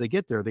up once they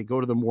get there. They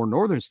go to the more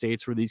northern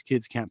states where these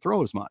kids can't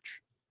throw as much,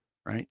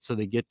 right? So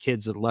they get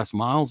kids with less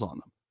miles on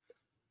them.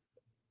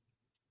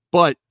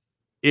 But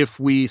if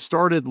we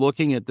started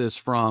looking at this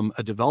from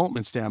a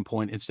development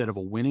standpoint instead of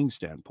a winning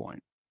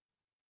standpoint,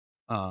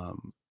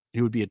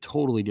 it would be a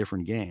totally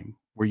different game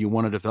where you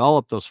want to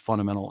develop those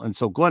fundamental. And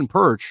so Glenn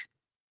Perch,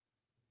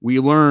 we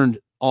learned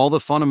all the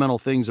fundamental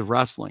things of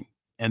wrestling.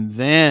 And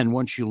then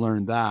once you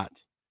learn that,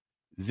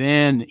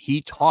 then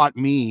he taught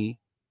me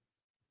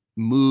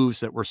moves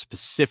that were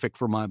specific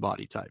for my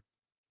body type.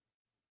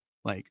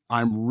 Like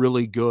I'm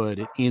really good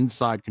at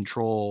inside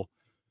control,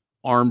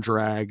 arm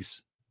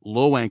drags,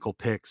 low ankle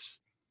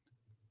picks,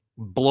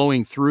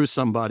 blowing through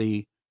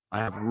somebody. I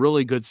have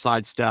really good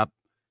sidestep.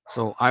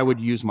 So I would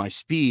use my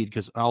speed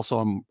because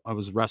also I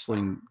was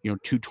wrestling,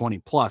 220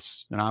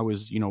 plus, and I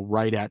was,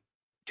 right at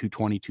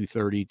 220,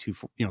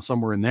 230,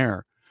 somewhere in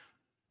there.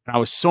 And I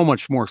was so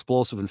much more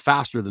explosive and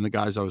faster than the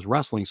guys I was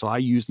wrestling. So I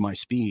used my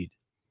speed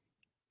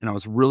and I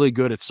was really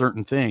good at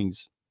certain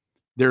things.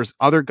 There's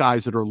other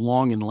guys that are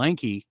long and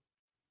lanky.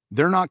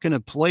 They're not going to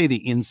play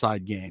the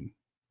inside game.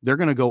 They're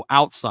going to go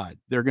outside.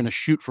 They're going to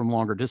shoot from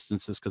longer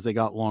distances because they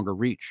got longer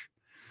reach.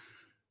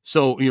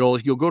 So, you'll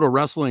go to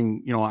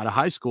wrestling, at a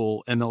high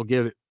school and they'll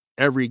give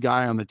every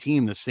guy on the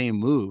team the same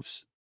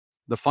moves.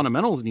 The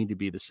fundamentals need to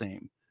be the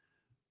same.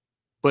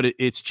 But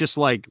it's just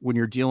like when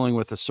you're dealing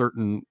with a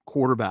certain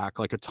quarterback,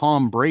 like a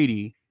Tom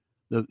Brady,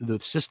 the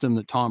system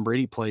that Tom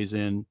Brady plays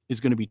in is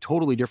going to be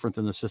totally different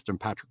than the system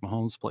Patrick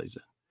Mahomes plays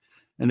in.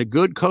 And a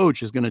good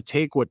coach is going to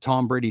take what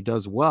Tom Brady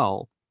does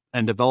well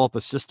and develop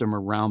a system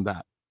around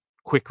that.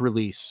 Quick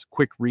release,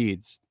 quick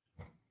reads,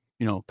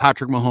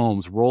 Patrick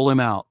Mahomes, roll him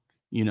out,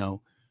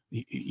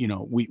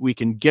 we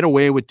can get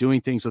away with doing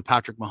things with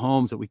Patrick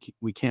Mahomes that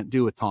we can't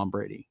do with Tom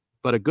Brady.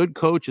 But a good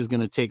coach is going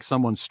to take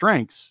someone's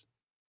strengths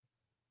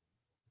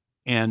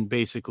and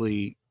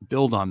basically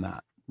build on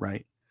that,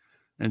 right?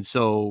 And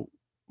so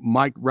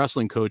my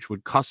wrestling coach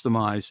would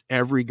customize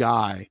every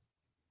guy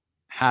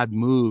had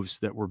moves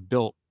that were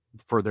built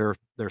for their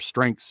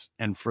strengths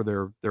and for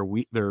their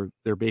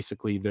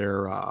basically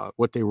their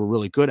what they were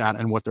really good at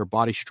and what their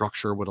body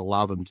structure would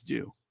allow them to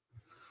do.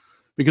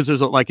 Because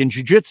there's like in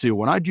jiu-jitsu,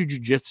 when I do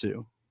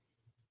jiu-jitsu,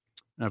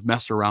 and I've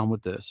messed around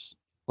with this,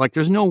 like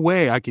there's no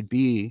way I could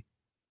be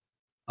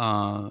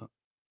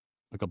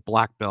like a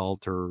black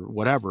belt or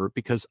whatever,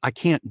 because I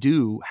can't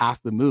do half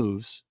the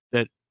moves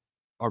that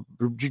are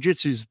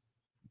jiu-jitsu's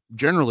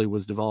generally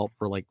was developed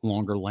for like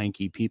longer,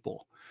 lanky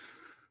people,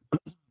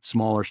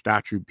 smaller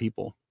statured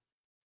people.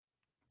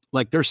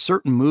 Like there's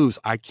certain moves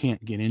I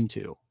can't get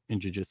into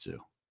in jiu-jitsu,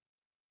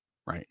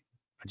 right?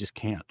 I just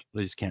can't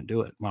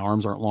do it. My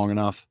arms aren't long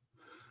enough.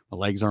 My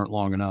legs aren't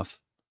long enough.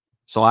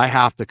 So I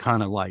have to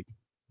kind of like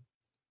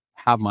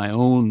have my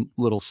own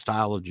little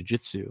style of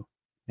jiu-jitsu.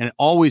 And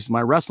always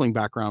my wrestling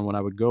background, when I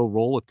would go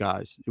roll with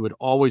guys, it would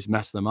always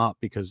mess them up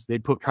because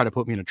they'd try to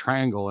put me in a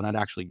triangle and I'd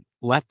actually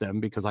let them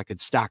because I could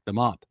stack them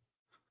up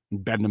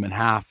and bend them in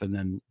half and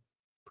then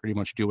pretty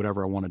much do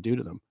whatever I want to do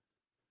to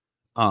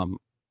them.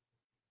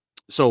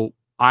 So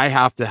I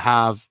have to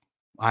have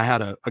I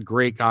had a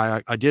great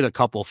guy. I did a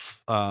couple,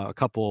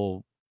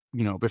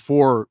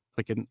 before,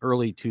 like in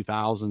early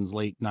 2000s,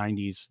 late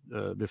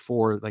 90s,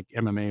 before like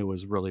MMA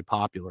was really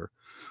popular.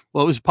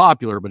 Well, it was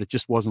popular, but it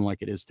just wasn't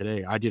like it is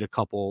today. I did a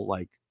couple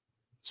like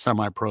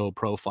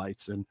pro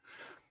fights, and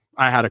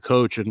I had a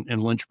coach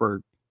in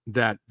Lynchburg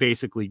that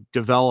basically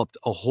developed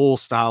a whole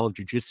style of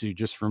jujitsu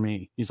just for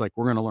me. He's like,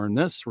 we're going to learn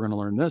this, we're going to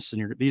learn this,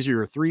 and these are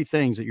your 3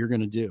 things that you're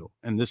going to do,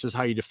 and this is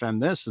how you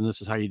defend this, and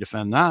this is how you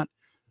defend that,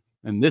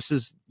 and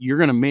you're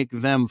going to make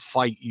them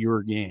fight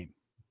your game,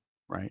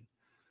 right?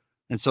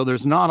 And so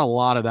there's not a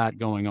lot of that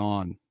going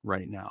on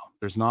right now.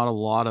 There's not a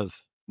lot of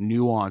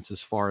nuance as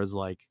far as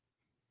like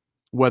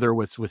whether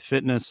it's with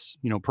fitness,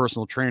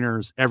 personal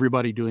trainers,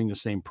 everybody doing the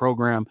same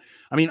program.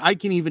 I mean, I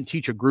can even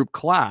teach a group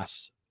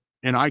class,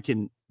 and I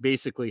can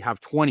basically have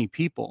 20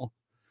 people,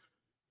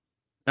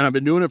 and I've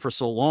been doing it for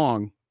so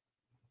long,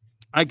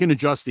 I can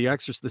adjust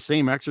the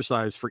same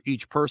exercise for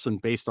each person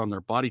based on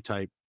their body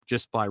type,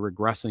 just by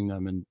regressing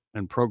them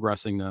and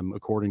progressing them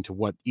according to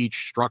what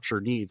each structure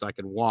needs. I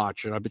can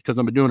watch, and because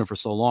I've been doing it for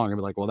so long, I'd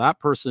be like, well, that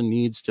person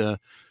needs to,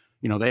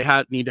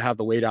 they need to have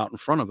the weight out in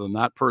front of them.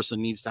 That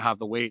person needs to have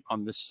the weight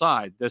on this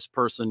side. This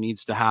person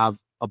needs to have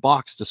a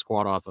box to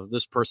squat off of.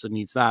 This person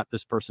needs that.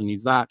 This person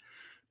needs that,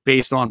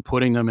 based on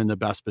putting them in the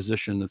best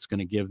position that's going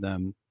to give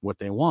them what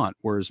they want.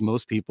 Whereas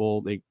most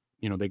people, they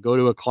go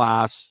to a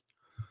class,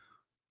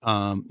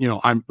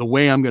 the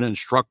way I'm going to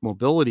instruct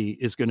mobility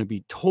is going to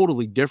be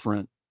totally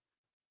different,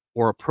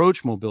 or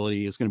approach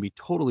mobility is going to be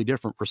totally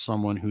different for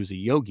someone who's a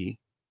yogi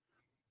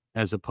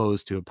as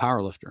opposed to a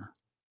powerlifter,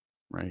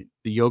 right?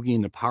 The yogi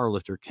and the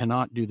powerlifter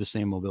cannot do the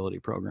same mobility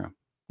program,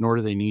 nor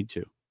do they need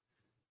to.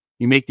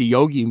 You make the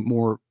yogi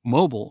more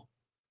mobile,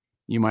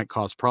 you might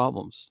cause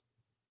problems.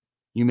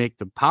 You make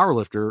the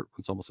powerlifter,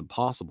 it's almost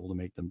impossible to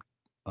make them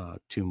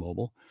too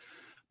mobile.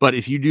 But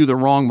if you do the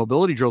wrong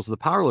mobility drills with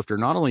the powerlifter,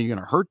 not only are you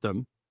going to hurt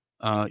them,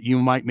 you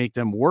might make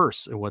them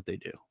worse at what they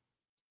do,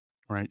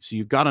 right? So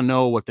you've got to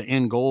know what the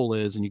end goal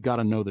is, and you've got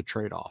to know the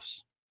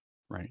trade-offs,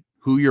 right?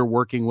 Who you're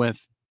working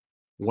with,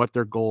 what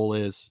their goal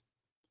is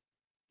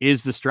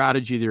the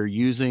strategy they're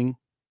using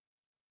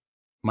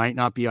might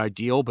not be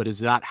ideal, but is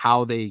that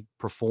how they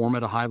perform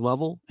at a high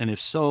level? And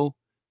if so,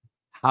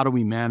 how do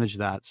we manage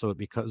that so it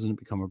doesn't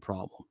become a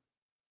problem?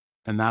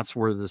 And that's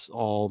where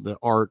all the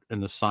art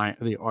and the science,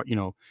 the art,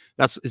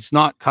 it's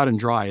not cut and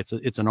dry.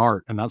 It's an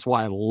art. And that's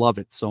why I love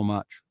it so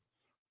much.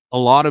 A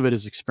lot of it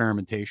is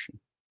experimentation.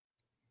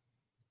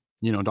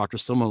 Dr.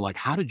 Stillman, like,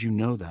 how did you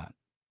know that?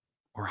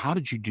 Or how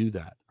did you do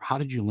that? Or how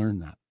did you learn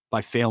that?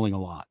 By failing a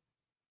lot.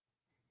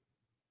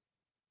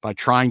 By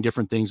trying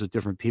different things with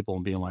different people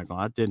and being like, well,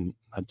 that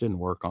didn't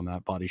work on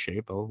that body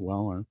shape. Oh,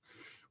 well,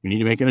 we need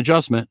to make an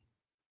adjustment.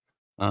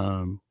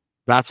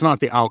 That's not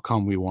the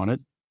outcome we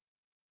wanted.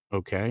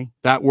 Okay.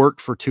 That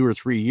worked for 2 or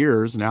 3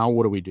 years. Now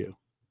what do we do?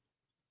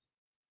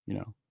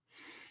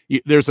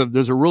 There's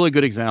a really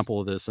good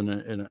example of this.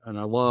 And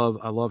I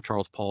love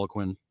Charles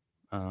Poliquin.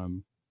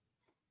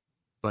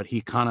 But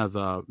he kind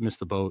of missed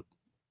the boat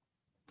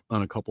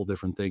on a couple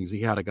different things.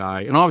 He had a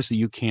guy, and obviously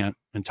you can't,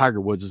 and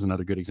Tiger Woods is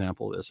another good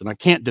example of this. And I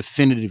can't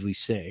definitively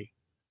say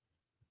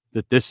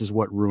that this is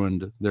what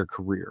ruined their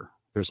career.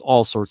 There's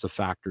all sorts of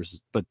factors,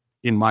 but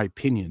in my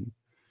opinion,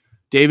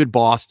 David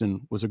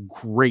Boston was a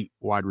great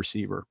wide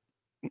receiver.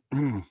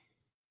 And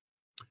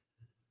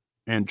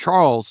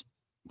Charles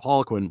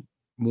Poliquin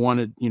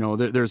wanted,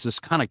 there's this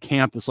kind of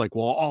camp that's like,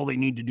 well, all they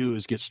need to do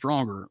is get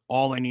stronger.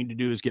 All they need to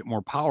do is get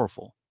more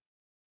powerful.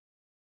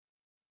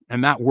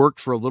 And that worked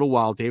for a little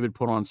while. David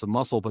put on some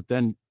muscle, but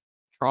then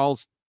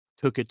Charles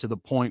took it to the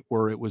point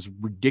where it was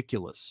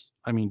ridiculous.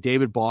 I mean,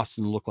 David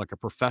Boston looked like a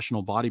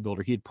professional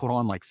bodybuilder. He had put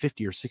on like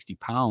 50 or 60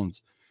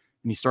 pounds,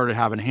 and he started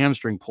having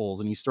hamstring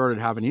pulls, and he started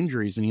having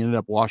injuries, and he ended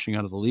up washing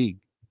out of the league.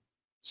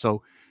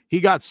 So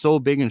he got so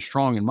big and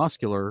strong and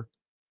muscular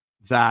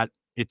that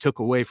it took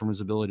away from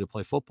his ability to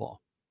play football.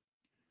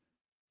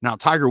 Now,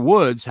 Tiger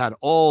Woods had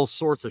all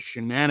sorts of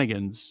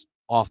shenanigans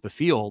off the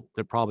field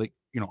that probably,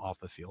 off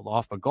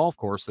the golf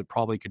course, that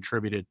probably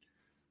contributed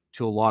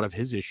to a lot of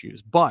his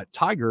issues. But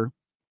Tiger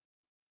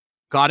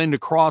got into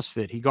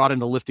CrossFit. He got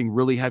into lifting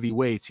really heavy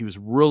weights. He was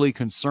really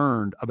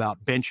concerned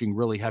about benching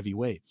really heavy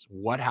weights.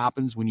 What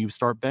happens when you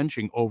start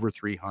benching over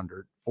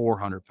 300,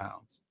 400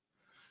 pounds?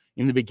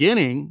 In the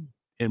beginning,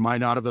 it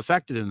might not have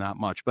affected him that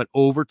much, but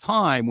over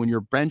time, when you're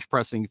bench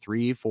pressing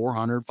 300,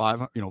 400,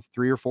 500,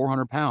 300 or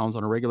 400 pounds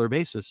on a regular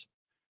basis,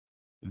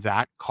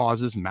 that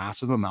causes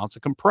massive amounts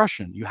of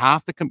compression. You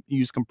have to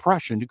use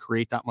compression to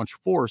create that much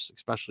force,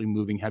 especially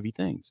moving heavy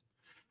things.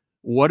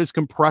 What does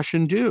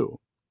compression do?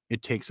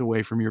 It takes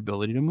away from your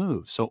ability to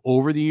move. So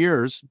over the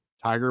years,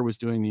 Tiger was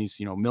doing these,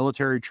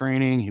 military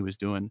training. He was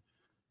doing,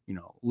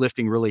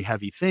 lifting really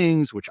heavy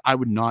things, which I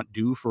would not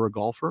do for a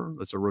golfer.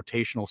 That's a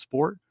rotational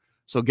sport.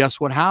 So guess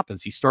what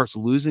happens? He starts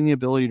losing the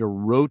ability to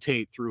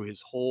rotate through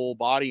his whole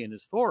body and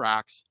his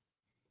thorax,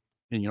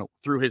 and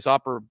through his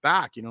upper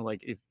back.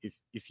 Like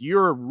if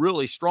you're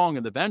really strong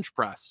in the bench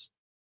press,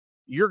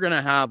 you're going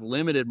to have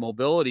limited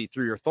mobility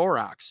through your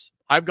thorax.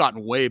 I've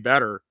gotten way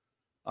better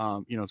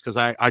You know, it's because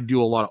I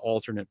do a lot of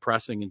alternate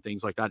pressing and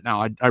things like that.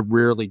 Now I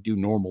rarely do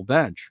normal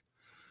bench,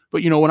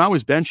 but you know, when I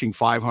was benching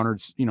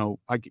 500s, you know,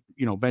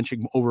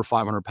 benching over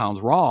 500 pounds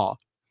raw,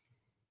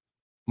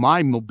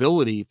 my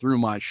mobility through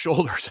my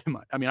shoulders,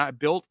 I mean, I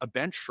built a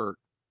bench shirt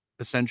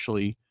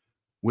essentially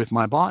with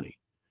my body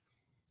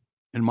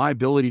and my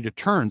ability to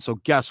turn. So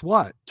guess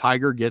what?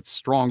 Tiger gets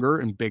stronger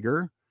and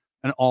bigger,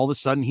 and all of a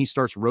sudden he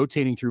starts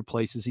rotating through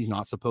places he's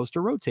not supposed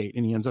to rotate,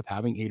 and he ends up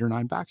having 8 or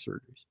 9 back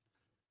surgeries.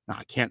 Now,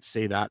 I can't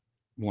say that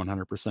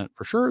 100%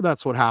 for sure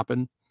that's what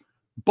happened,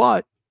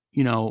 but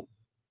you know,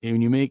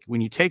 when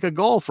you take a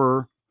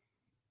golfer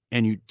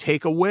and you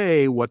take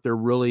away what they're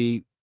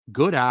really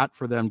good at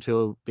for them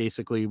to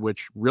basically,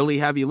 which really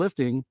heavy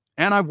lifting.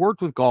 And I've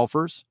worked with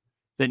golfers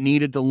that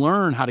needed to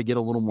learn how to get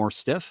a little more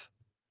stiff.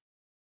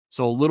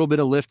 So a little bit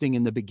of lifting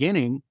in the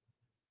beginning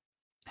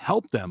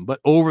helped them, but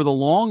over the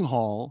long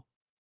haul,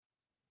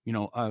 you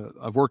know,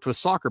 I've worked with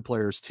soccer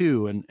players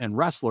too, and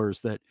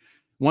wrestlers that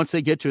once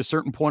they get to a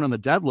certain point on the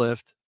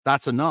deadlift,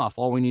 that's enough.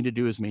 All we need to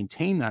do is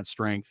maintain that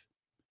strength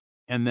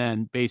and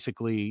then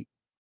basically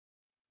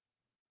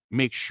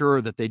make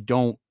sure that they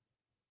don't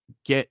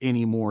get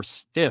any more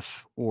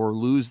stiff or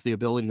lose the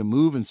ability to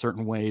move in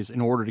certain ways in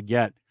order to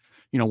get,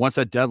 you know, once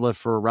that deadlift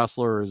for a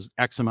wrestler is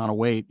X amount of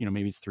weight, you know,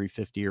 maybe it's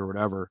 350 or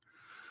whatever,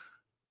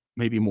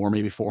 maybe more,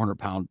 maybe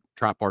 400-pound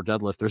trap bar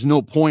deadlift. There's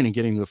no point in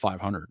getting to the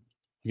 500.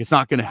 It's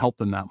not going to help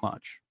them that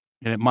much.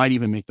 And it might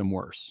even make them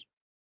worse.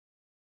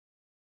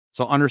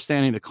 So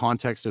understanding the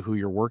context of who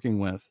you're working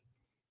with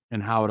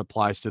and how it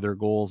applies to their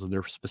goals and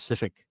their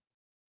specific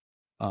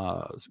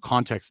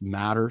context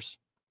matters.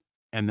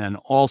 And then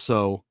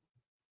also,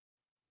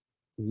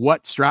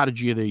 what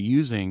strategy are they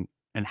using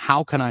and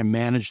how can I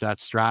manage that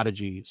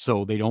strategy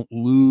so they don't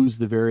lose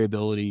the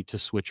variability to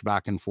switch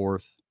back and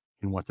forth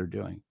in what they're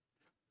doing.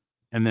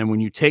 And then when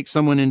you take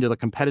someone into the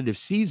competitive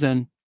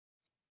season,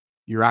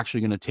 you're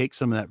actually going to take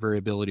some of that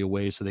variability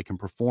away so they can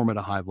perform at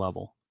a high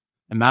level.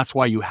 And that's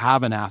why you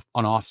have an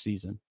off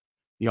season.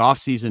 The off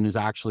season is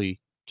actually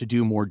to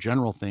do more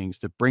general things,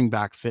 to bring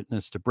back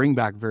fitness, to bring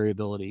back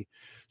variability.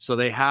 So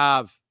they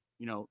have,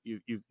 you know,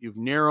 you've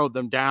narrowed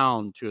them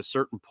down to a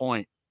certain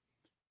point.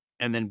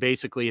 And then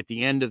basically at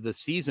the end of the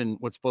season,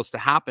 what's supposed to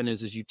happen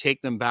is you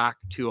take them back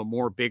to a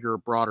more bigger,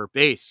 broader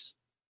base,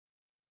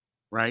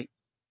 right?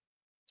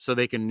 So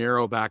they can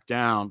narrow back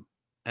down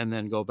and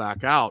then go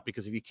back out.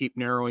 Because if you keep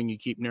narrowing, you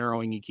keep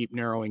narrowing, you keep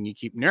narrowing, you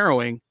keep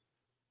narrowing,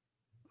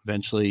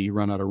 eventually you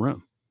run out of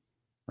room,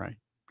 right?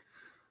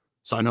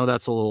 So I know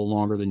that's a little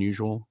longer than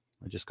usual.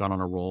 I just got on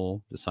a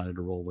roll, decided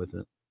to roll with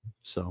it.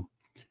 So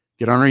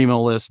get on our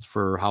email list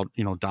for how,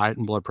 you know, diet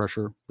and blood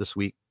pressure this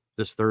week,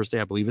 this Thursday.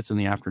 I believe it's in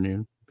the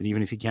afternoon. But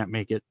even if you can't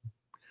make it,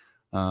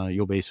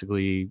 you'll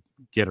basically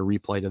get a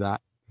replay to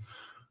that.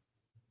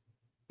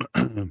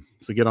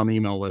 So get on the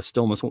email list,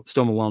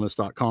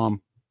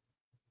 stillmanwellness.com.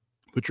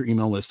 Put your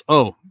email list.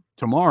 Oh,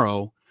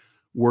 tomorrow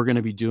we're going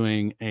to be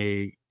doing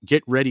a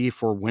get ready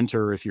for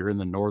winter if you're in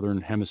the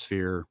Northern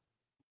Hemisphere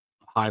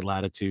high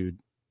latitude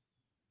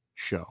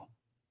show.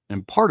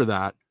 And part of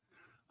that,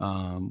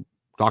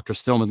 Dr.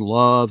 Stillman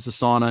loves the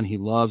sauna and he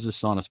loves the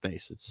sauna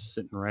space. It's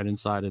sitting right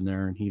inside in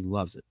there and he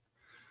loves it.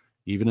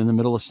 Even in the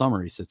middle of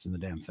summer, he sits in the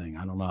damn thing.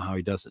 I don't know how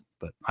he does it,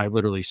 but I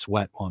literally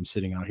sweat while I'm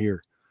sitting out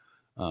here.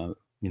 You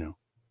know,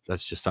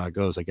 that's just how it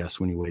goes, I guess,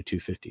 when you weigh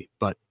 250.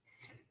 But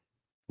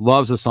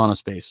loves the sauna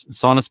space.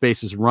 Sauna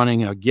space is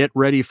running a get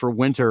ready for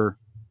winter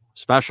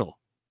special.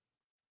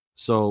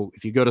 So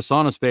if you go to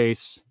sauna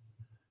space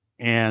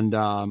and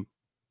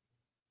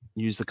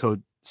use the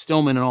code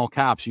Stillman in all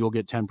caps, you'll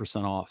get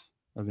 10% off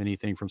of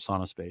anything from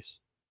sauna space.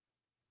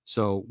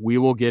 So we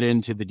will get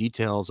into the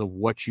details of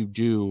what you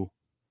do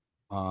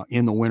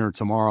in the winter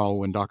tomorrow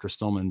when Dr.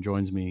 Stillman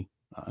joins me.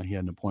 He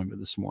had an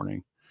appointment this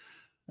morning.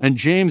 And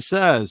James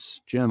says,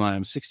 Jim, I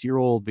am a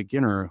 60-year-old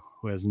beginner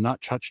who has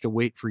not touched a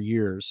weight for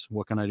years.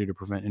 What can I do to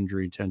prevent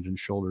injury,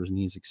 tendons, shoulders,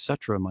 knees,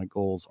 etc.? My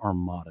goals are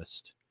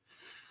modest.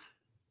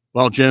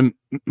 Well, Jim,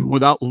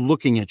 without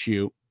looking at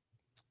you,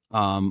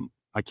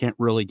 I can't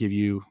really give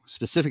you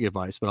specific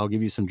advice, but I'll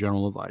give you some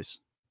general advice.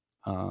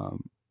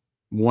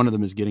 One of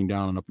them is getting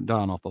down and up and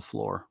down off the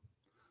floor.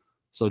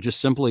 So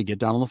just simply get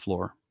down on the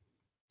floor,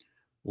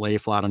 lay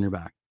flat on your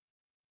back,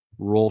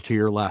 roll to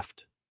your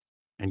left,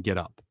 and get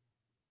up.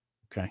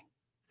 Okay.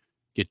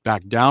 Get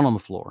back down on the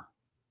floor,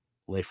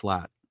 lay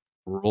flat,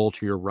 roll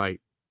to your right,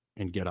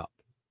 and get up.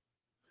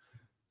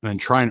 And then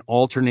try and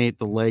alternate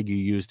the leg you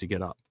use to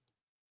get up.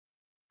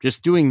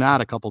 Just doing that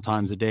a couple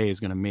times a day is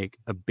going to make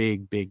a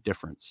big, big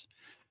difference.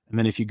 And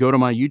then if you go to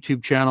my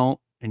YouTube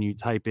channel and you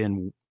type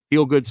in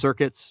Feel Good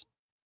Circuits,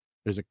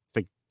 there's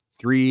like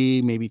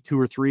 3, maybe 2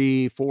 or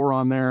 3, 4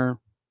 on there.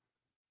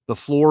 The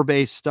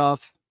floor-based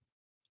stuff,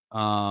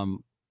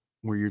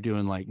 where you're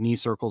doing like knee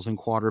circles and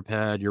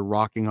quadruped, you're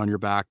rocking on your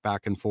back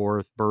and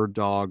forth, bird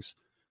dogs.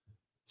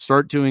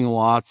 Start doing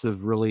lots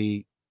of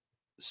really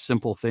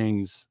simple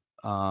things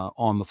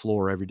on the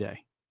floor every day.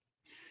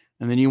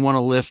 And then you want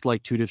to lift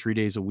like 2 to 3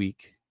 days a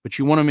week. But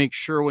you want to make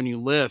sure when you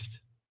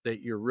lift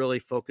that you're really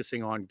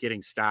focusing on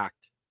getting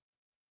stacked.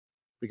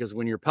 because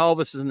when your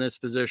pelvis is in this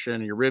position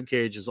and your rib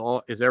cage is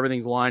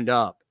everything's lined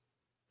up,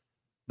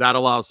 that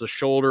allows the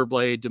shoulder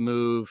blade to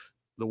move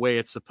the way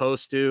it's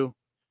supposed to.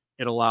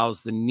 It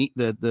allows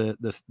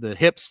the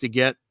hips to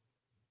get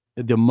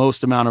the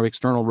most amount of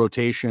external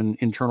rotation,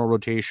 internal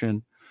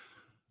rotation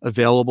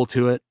available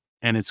to it,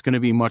 and it's going to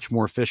be much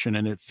more efficient,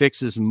 and it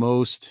fixes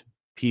most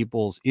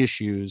people's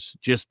issues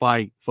just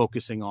by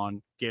focusing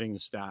on getting the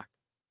stack.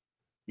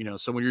 You know,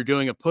 so when you're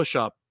doing a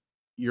push-up,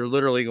 you're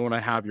literally going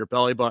to have your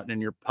belly button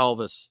and your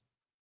pelvis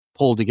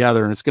pulled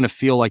together, and it's going to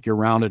feel like you're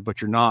rounded,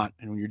 but you're not.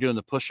 And when you're doing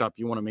the push-up,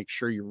 you want to make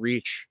sure you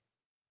reach.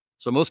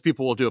 So most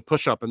people will do a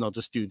push-up and they'll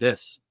just do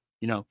this,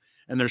 you know,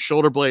 and their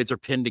shoulder blades are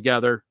pinned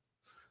together.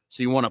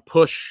 So you want to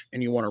push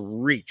and you want to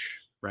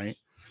reach, right?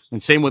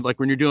 And same with like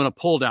when you're doing a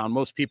pull down,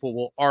 most people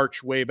will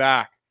arch way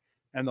back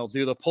and they'll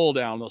do the pull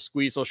down. They'll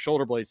squeeze those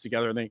shoulder blades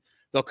together and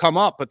they'll come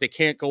up, but they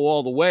can't go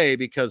all the way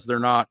because they're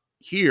not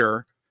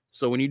here.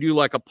 So when you do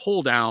like a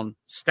pull down,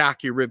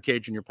 stack your rib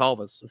cage and your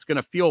pelvis, it's going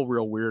to feel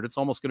real weird. It's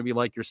almost going to be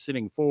like you're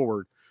sitting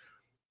forward,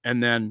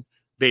 and then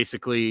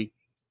basically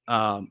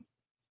up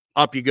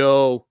you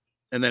go.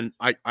 And then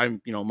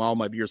I'm, you know, all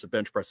my years of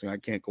bench pressing, I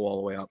can't go all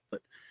the way up, but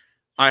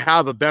I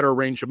have a better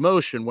range of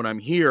motion when I'm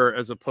here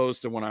as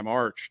opposed to when I'm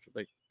arched.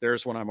 Like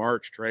there's when I'm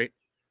arched, right?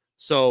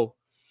 So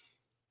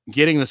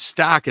getting the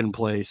stack in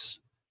place,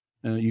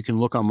 you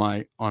can look on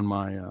my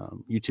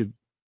YouTube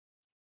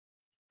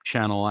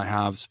channel. I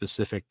have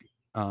specific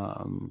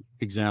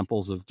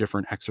examples of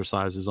different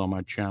exercises on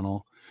my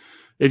channel.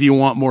 If you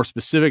want more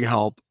specific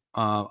help,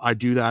 I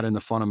do that in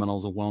the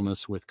Fundamentals of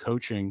Wellness with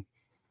Coaching,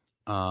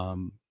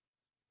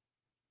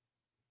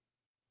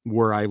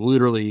 where I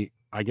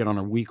get on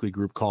a weekly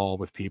group call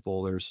with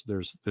people. There's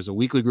a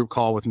weekly group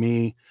call with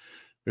me.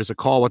 There's a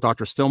call with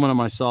Dr. Stillman and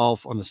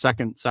myself on the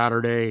second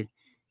Saturday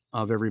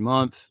of every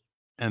month.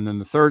 And then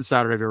the third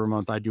Saturday of every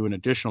month, I do an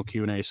additional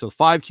Q&A. So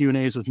 5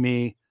 Q&As with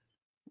me,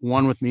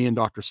 1 with me and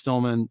Dr.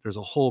 Stillman. There's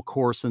a whole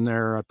course in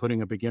there. I'm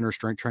putting a beginner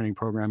strength training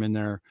program in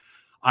there.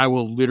 I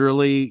will look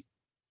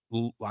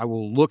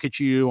at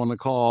you on the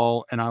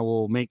call and I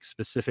will make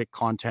specific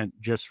content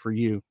just for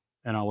you.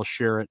 And I will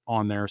share it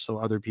on there so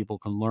other people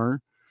can learn.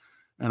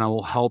 And I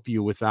will help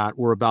you with that.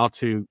 We're about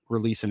to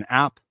release an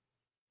app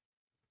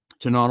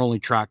to not only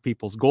track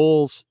people's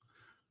goals,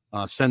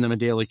 send them a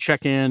daily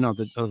check-in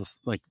of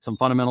like some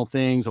fundamental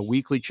things, a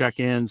weekly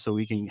check-in so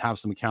we can have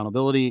some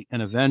accountability.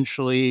 And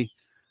eventually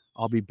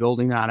I'll be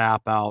building that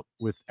app out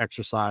with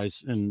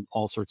exercise and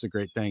all sorts of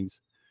great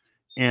things.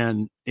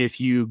 And if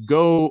you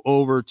go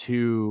over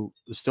to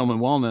the Stillman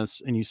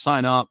Wellness and you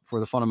sign up for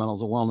the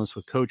Fundamentals of Wellness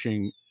with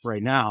Coaching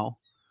right now,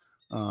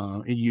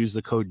 you use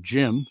the code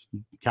JIM,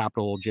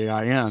 capital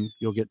JIM,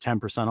 you'll get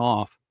 10%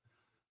 off.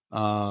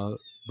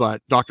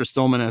 But Dr.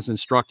 Stillman has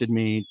instructed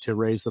me to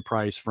raise the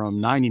price from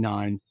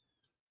 $99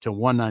 to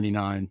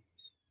 $199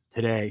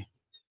 today.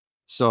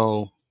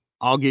 So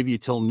I'll give you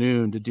till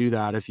noon to do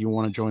that if you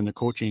want to join the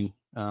coaching,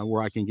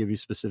 where I can give you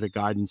specific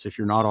guidance if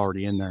you're not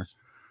already in there.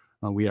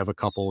 We have a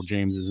couple of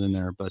Jameses in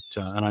there, but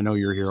and I know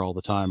you're here all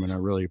the time, and I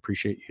really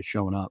appreciate you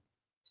showing up.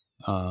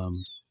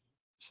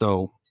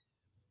 So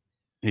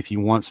if you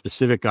want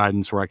specific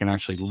guidance where I can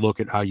actually look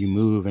at how you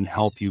move and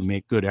help you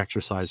make good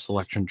exercise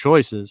selection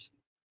choices,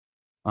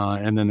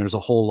 and then there's a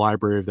whole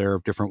library there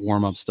of different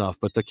warm-up stuff.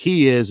 But the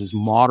key is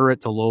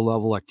moderate to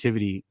low-level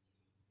activity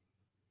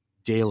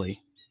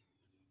daily,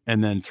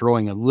 and then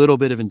throwing a little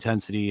bit of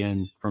intensity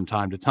in from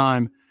time to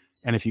time.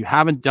 And if you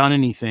haven't done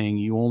anything,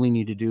 you only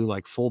need to do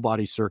like full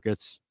body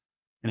circuits,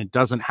 and it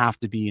doesn't have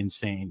to be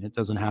insane. It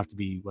doesn't have to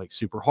be like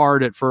super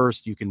hard at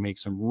first. You can make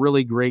some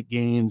really great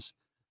gains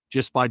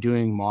just by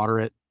doing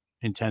moderate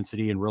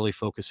intensity and really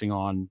focusing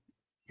on,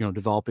 you know,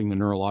 developing the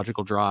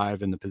neurological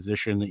drive and the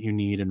position that you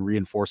need and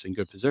reinforcing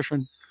good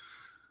position,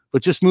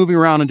 but just moving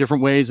around in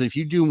different ways. If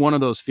you do one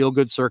of those feel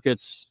good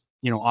circuits,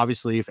 you know,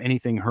 obviously if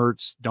anything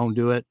hurts, don't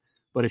do it.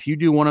 But if you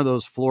do one of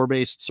those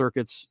floor-based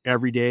circuits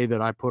every day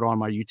that I put on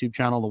my YouTube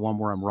channel, the one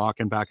where I'm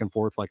rocking back and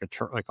forth like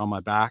like on my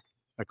back,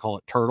 I call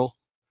it turtle.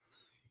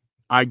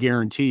 I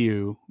guarantee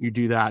you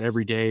do that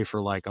every day for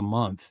like a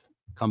month.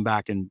 Come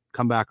back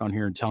on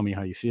here and tell me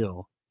how you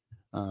feel.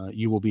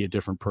 You will be a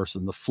different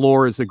person. The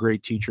floor is a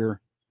great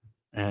teacher,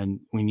 and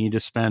we need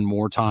to spend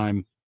more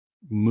time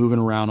moving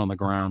around on the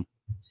ground.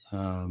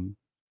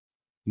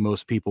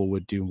 Most people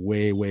would do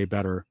way, way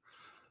better.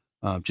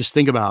 Just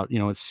think about, you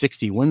know, at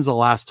 60, when's the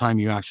last time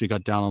you actually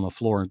got down on the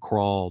floor and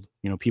crawled?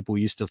 You know, people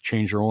used to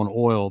change their own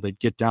oil. They'd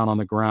get down on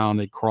the ground,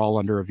 they'd crawl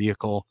under a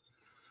vehicle,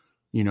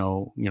 you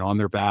know, on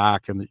their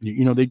back. And,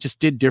 you know, they just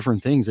did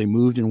different things. They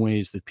moved in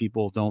ways that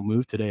people don't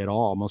move today at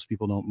all. Most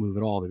people don't move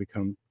at all. They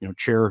become, you know,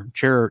 chair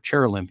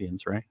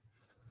Olympians, right?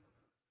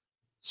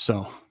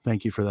 So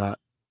thank you for that.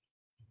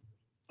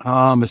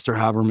 Mr.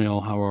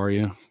 Habermeal, how are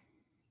you?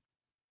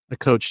 I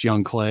coached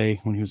young Clay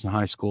when he was in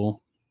high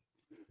school.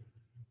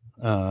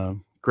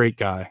 Great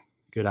guy,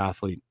 good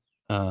athlete.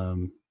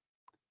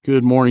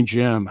 Good morning,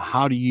 Jim.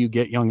 How do you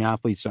get young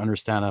athletes to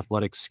understand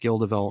athletic skill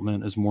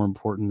development is more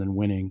important than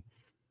winning?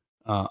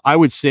 I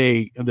would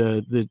say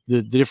the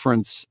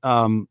difference,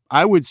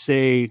 I would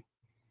say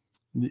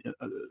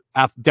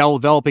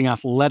developing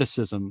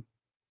athleticism,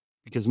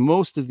 because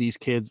most of these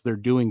kids, they're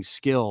doing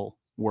skill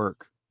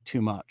work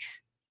too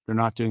much. They're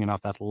not doing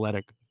enough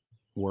athletic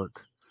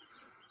work.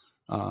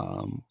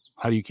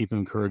 How do you keep them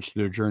encouraged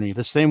through their journey?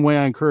 The same way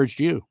I encouraged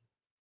you,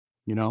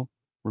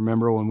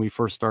 remember when we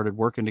first started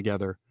working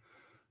together,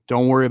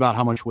 don't worry about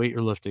how much weight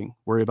you're lifting,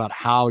 worry about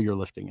how you're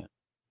lifting it.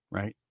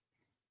 Right.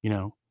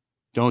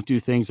 Don't do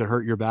things that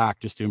hurt your back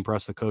just to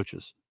impress the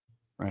coaches.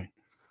 Right.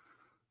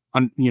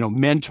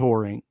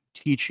 Mentoring,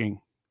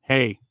 teaching,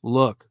 hey,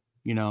 look,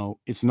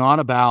 it's not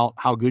about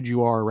how good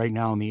you are right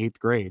now in the 8th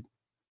grade.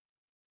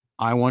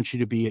 I want you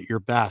to be at your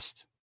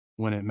best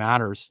when it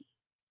matters.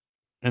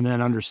 And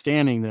then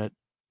understanding that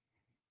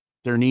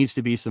there needs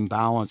to be some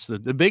balance. The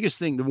biggest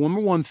thing, the number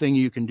one thing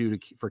you can do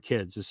for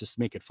kids is just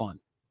make it fun,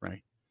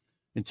 right?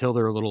 Until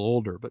they're a little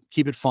older, but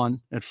keep it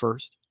fun at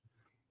first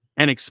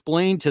and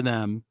explain to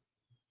them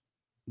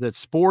that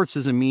sports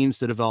is a means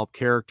to develop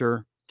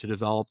character, to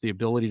develop the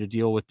ability to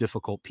deal with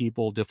difficult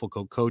people,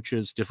 difficult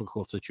coaches,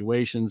 difficult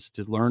situations,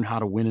 to learn how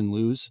to win and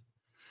lose.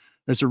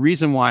 There's a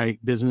reason why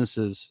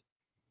businesses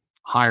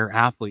hire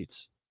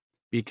athletes,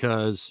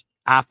 because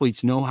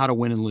athletes know how to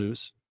win and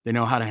lose. They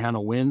know how to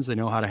handle wins. They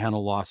know how to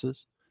handle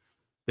losses.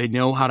 They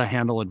know how to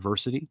handle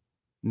adversity.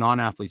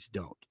 Non-athletes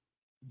don't.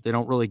 They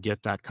don't really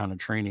get that kind of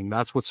training.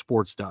 That's what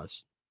sports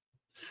does.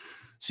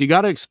 So you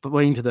got to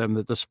explain to them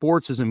that the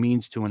sports is a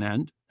means to an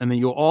end. And then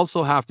you'll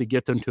also have to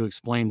get them to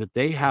explain that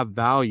they have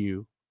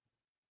value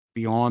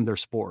beyond their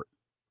sport.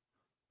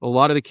 A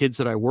lot of the kids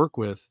that I work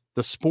with,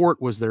 the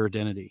sport was their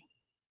identity.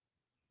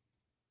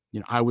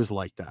 I was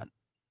like that.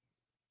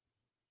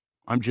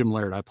 I'm Jim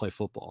Laird. I play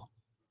football.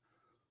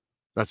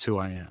 That's who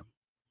I am.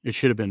 It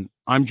should have been,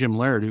 I'm Jim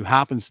Laird, who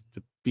happens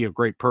to be a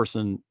great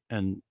person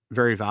and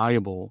very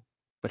valuable,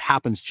 but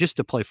happens just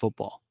to play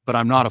football. But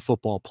I'm not a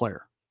football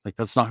player. Like,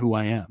 that's not who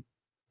I am.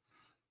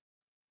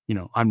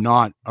 I'm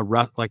not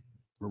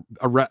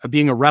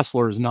being a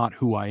wrestler is not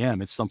who I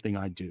am. It's something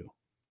I do.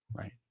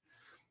 Right.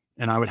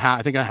 And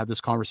I think I had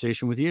this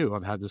conversation with you.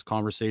 I've had this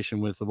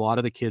conversation with a lot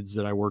of the kids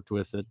that I worked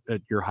with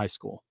at your high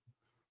school.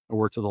 I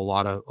worked with a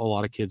lot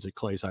of kids at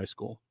Clay's high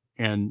school,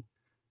 and,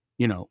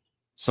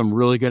 some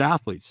really good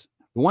athletes.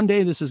 One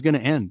day this is going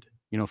to end,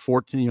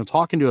 14,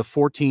 talking to a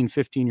 14,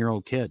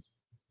 15-year-old kid.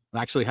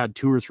 I've actually had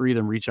 2 or 3 of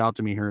them reach out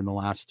to me here in the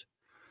last,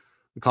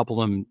 a couple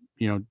of them,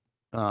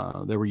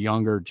 they were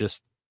younger,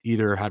 just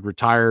either had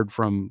retired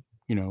from,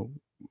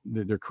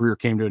 their career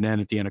came to an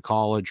end at the end of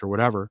college or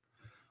whatever.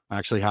 I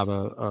actually have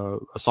a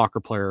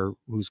soccer player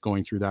who's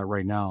going through that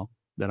right now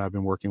that I've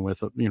been working with,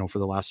 for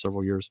the last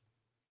several years.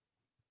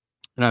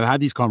 And I've had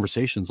these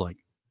conversations like,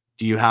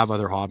 do you have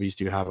other hobbies?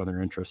 Do you have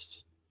other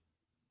interests?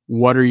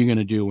 What are you going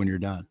to do when you're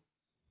done?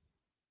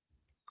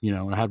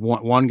 And I had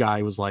one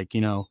guy was like,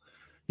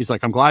 he's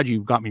like, I'm glad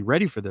you got me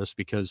ready for this,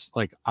 because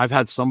like, I've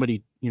had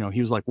somebody,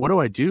 he was like, what do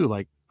I do?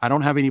 Like, I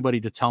don't have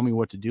anybody to tell me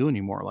what to do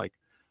anymore. Like,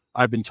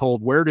 I've been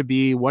told where to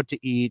be, what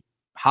to eat,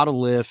 how to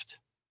lift,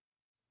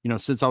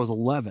 since I was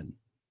 11,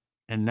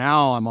 and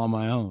now I'm on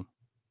my own.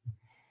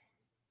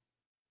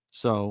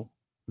 So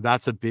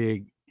that's a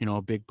big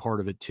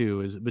part of it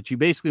too, but you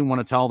basically want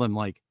to tell them,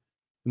 like,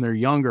 when they're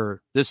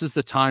younger, this is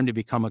the time to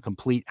become a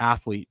complete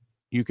athlete.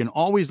 You can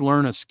always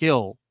learn a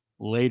skill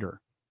later,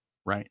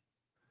 right?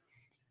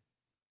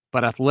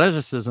 But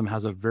athleticism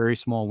has a very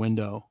small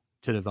window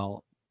to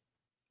develop.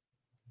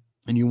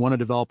 And you want to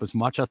develop as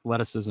much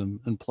athleticism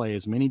and play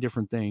as many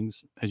different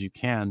things as you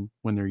can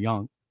when they're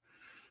young.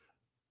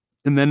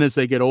 And then as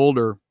they get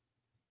older,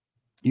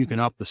 you can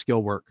up the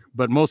skill work.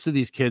 But most of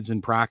these kids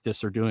in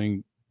practice are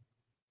doing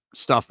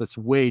stuff that's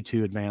way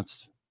too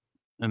advanced.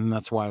 And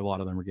that's why a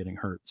lot of them are getting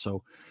hurt.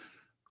 So,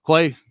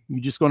 Clay, you're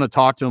just going to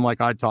talk to them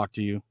like I'd talk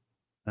to you,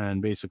 and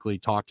basically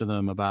talk to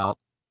them about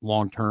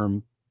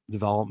long-term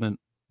development,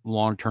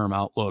 long-term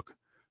outlook,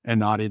 and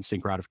not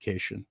instant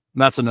gratification.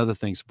 And that's another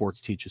thing sports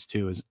teaches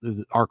too, is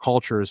our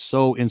culture is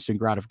so instant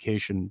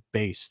gratification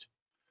based,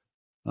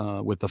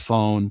 with the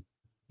phone,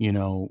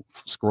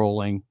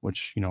 scrolling,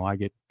 which, I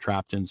get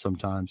trapped in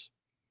sometimes.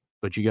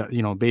 But you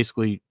got,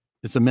 basically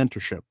it's a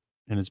mentorship,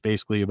 and it's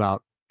basically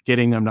about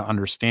getting them to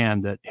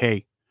understand that,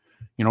 hey,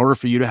 in order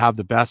for you to have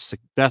the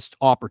best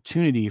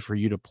opportunity for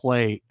you to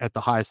play at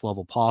the highest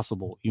level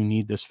possible, you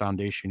need this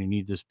foundation, you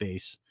need this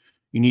base.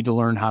 You need to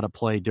learn how to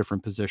play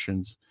different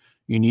positions.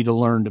 You need to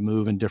learn to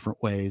move in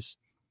different ways.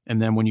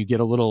 And then when you get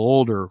a little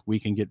older, we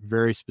can get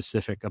very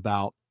specific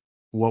about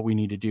what we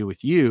need to do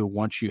with you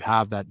once you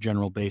have that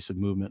general base of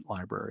movement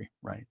library,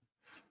 right?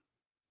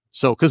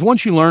 So, because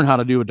once you learn how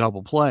to do a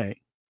double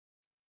play,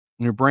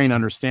 your brain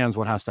understands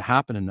what has to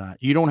happen in that.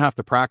 You don't have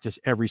to practice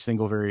every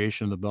single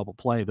variation of the double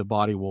play. The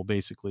body will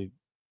basically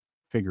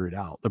figure it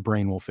out. The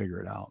brain will figure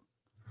it out.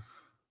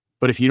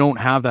 But if you don't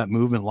have that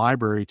movement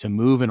library to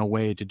move in a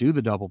way to do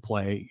the double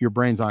play, your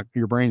brain's going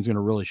to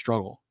really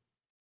struggle.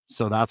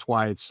 So that's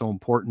why it's so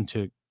important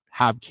to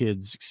have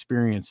kids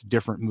experience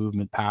different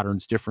movement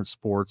patterns, different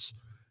sports,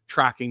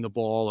 tracking the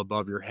ball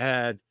above your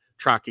head,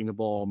 tracking the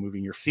ball,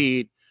 moving your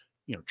feet,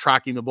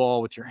 tracking the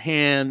ball with your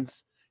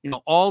hands,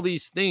 all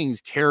these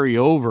things carry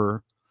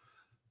over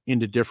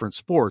into different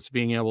sports,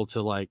 being able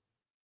to like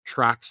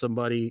track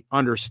somebody,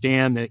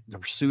 understand that the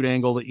pursuit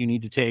angle that you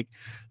need to take.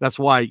 That's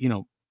why,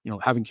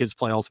 having kids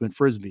play ultimate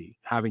frisbee,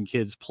 having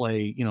kids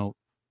play,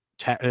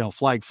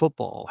 flag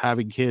football,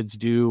 having kids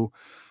do,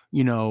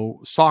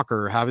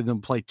 soccer, having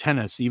them play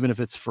tennis, even if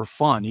it's for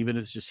fun, even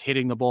if it's just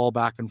hitting the ball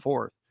back and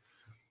forth,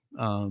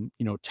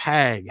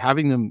 tag,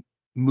 having them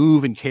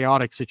move in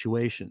chaotic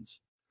situations.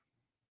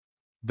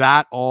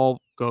 That all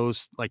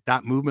goes like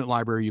that movement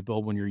library you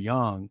build when you're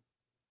young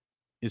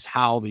is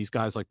how these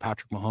guys like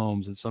Patrick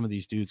Mahomes and some of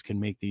these dudes can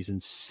make these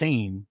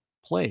insane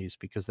plays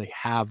because they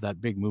have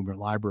that big movement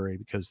library,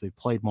 because they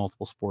played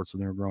multiple sports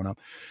when they were growing up.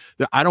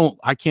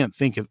 I can't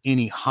think of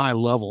any high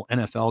level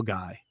NFL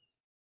guy,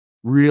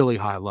 really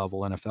high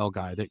level NFL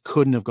guy, that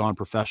couldn't have gone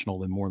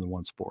professional in more than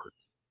one sport.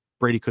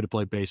 Brady could have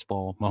played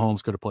baseball.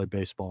 Mahomes could have played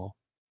baseball.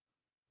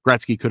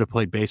 Gretzky could have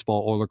played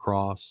baseball or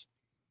lacrosse.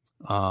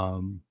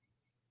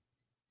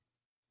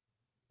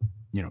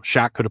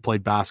 Shaq could have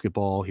played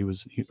basketball. He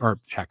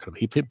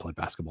did play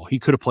basketball. He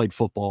could have played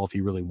football if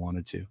he really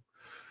wanted to.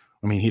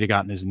 I mean, he'd have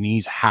gotten his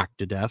knees hacked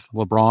to death.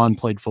 LeBron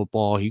played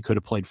football. He could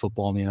have played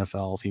football in the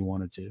NFL if he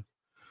wanted to.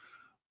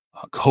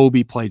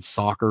 Kobe played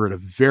soccer at a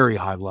very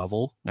high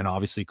level. And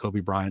obviously Kobe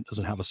Bryant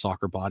doesn't have a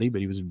soccer body,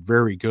 but he was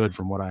very good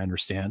from what I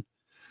understand.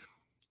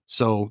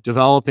 So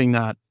developing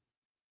that,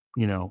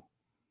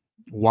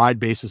 wide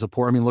base of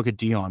support. I mean, look at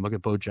Dion, look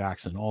at Bo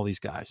Jackson, all these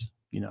guys,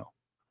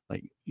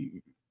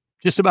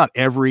 just about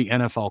every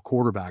NFL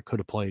quarterback could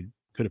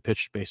have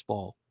pitched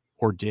baseball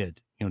or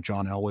did.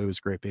 John Elway was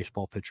a great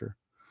baseball pitcher.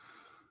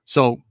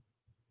 So,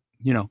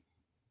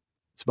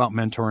 it's about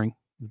mentoring,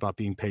 it's about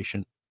being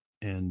patient.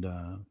 And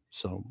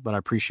but I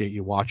appreciate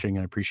you watching,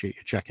 and I appreciate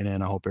you checking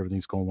in. I hope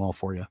everything's going well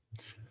for you.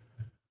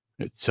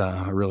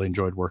 I really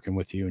enjoyed working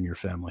with you and your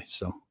family.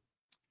 So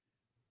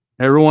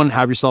everyone,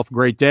 have yourself a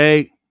great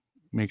day.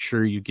 Make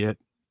sure you get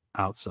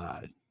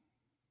outside.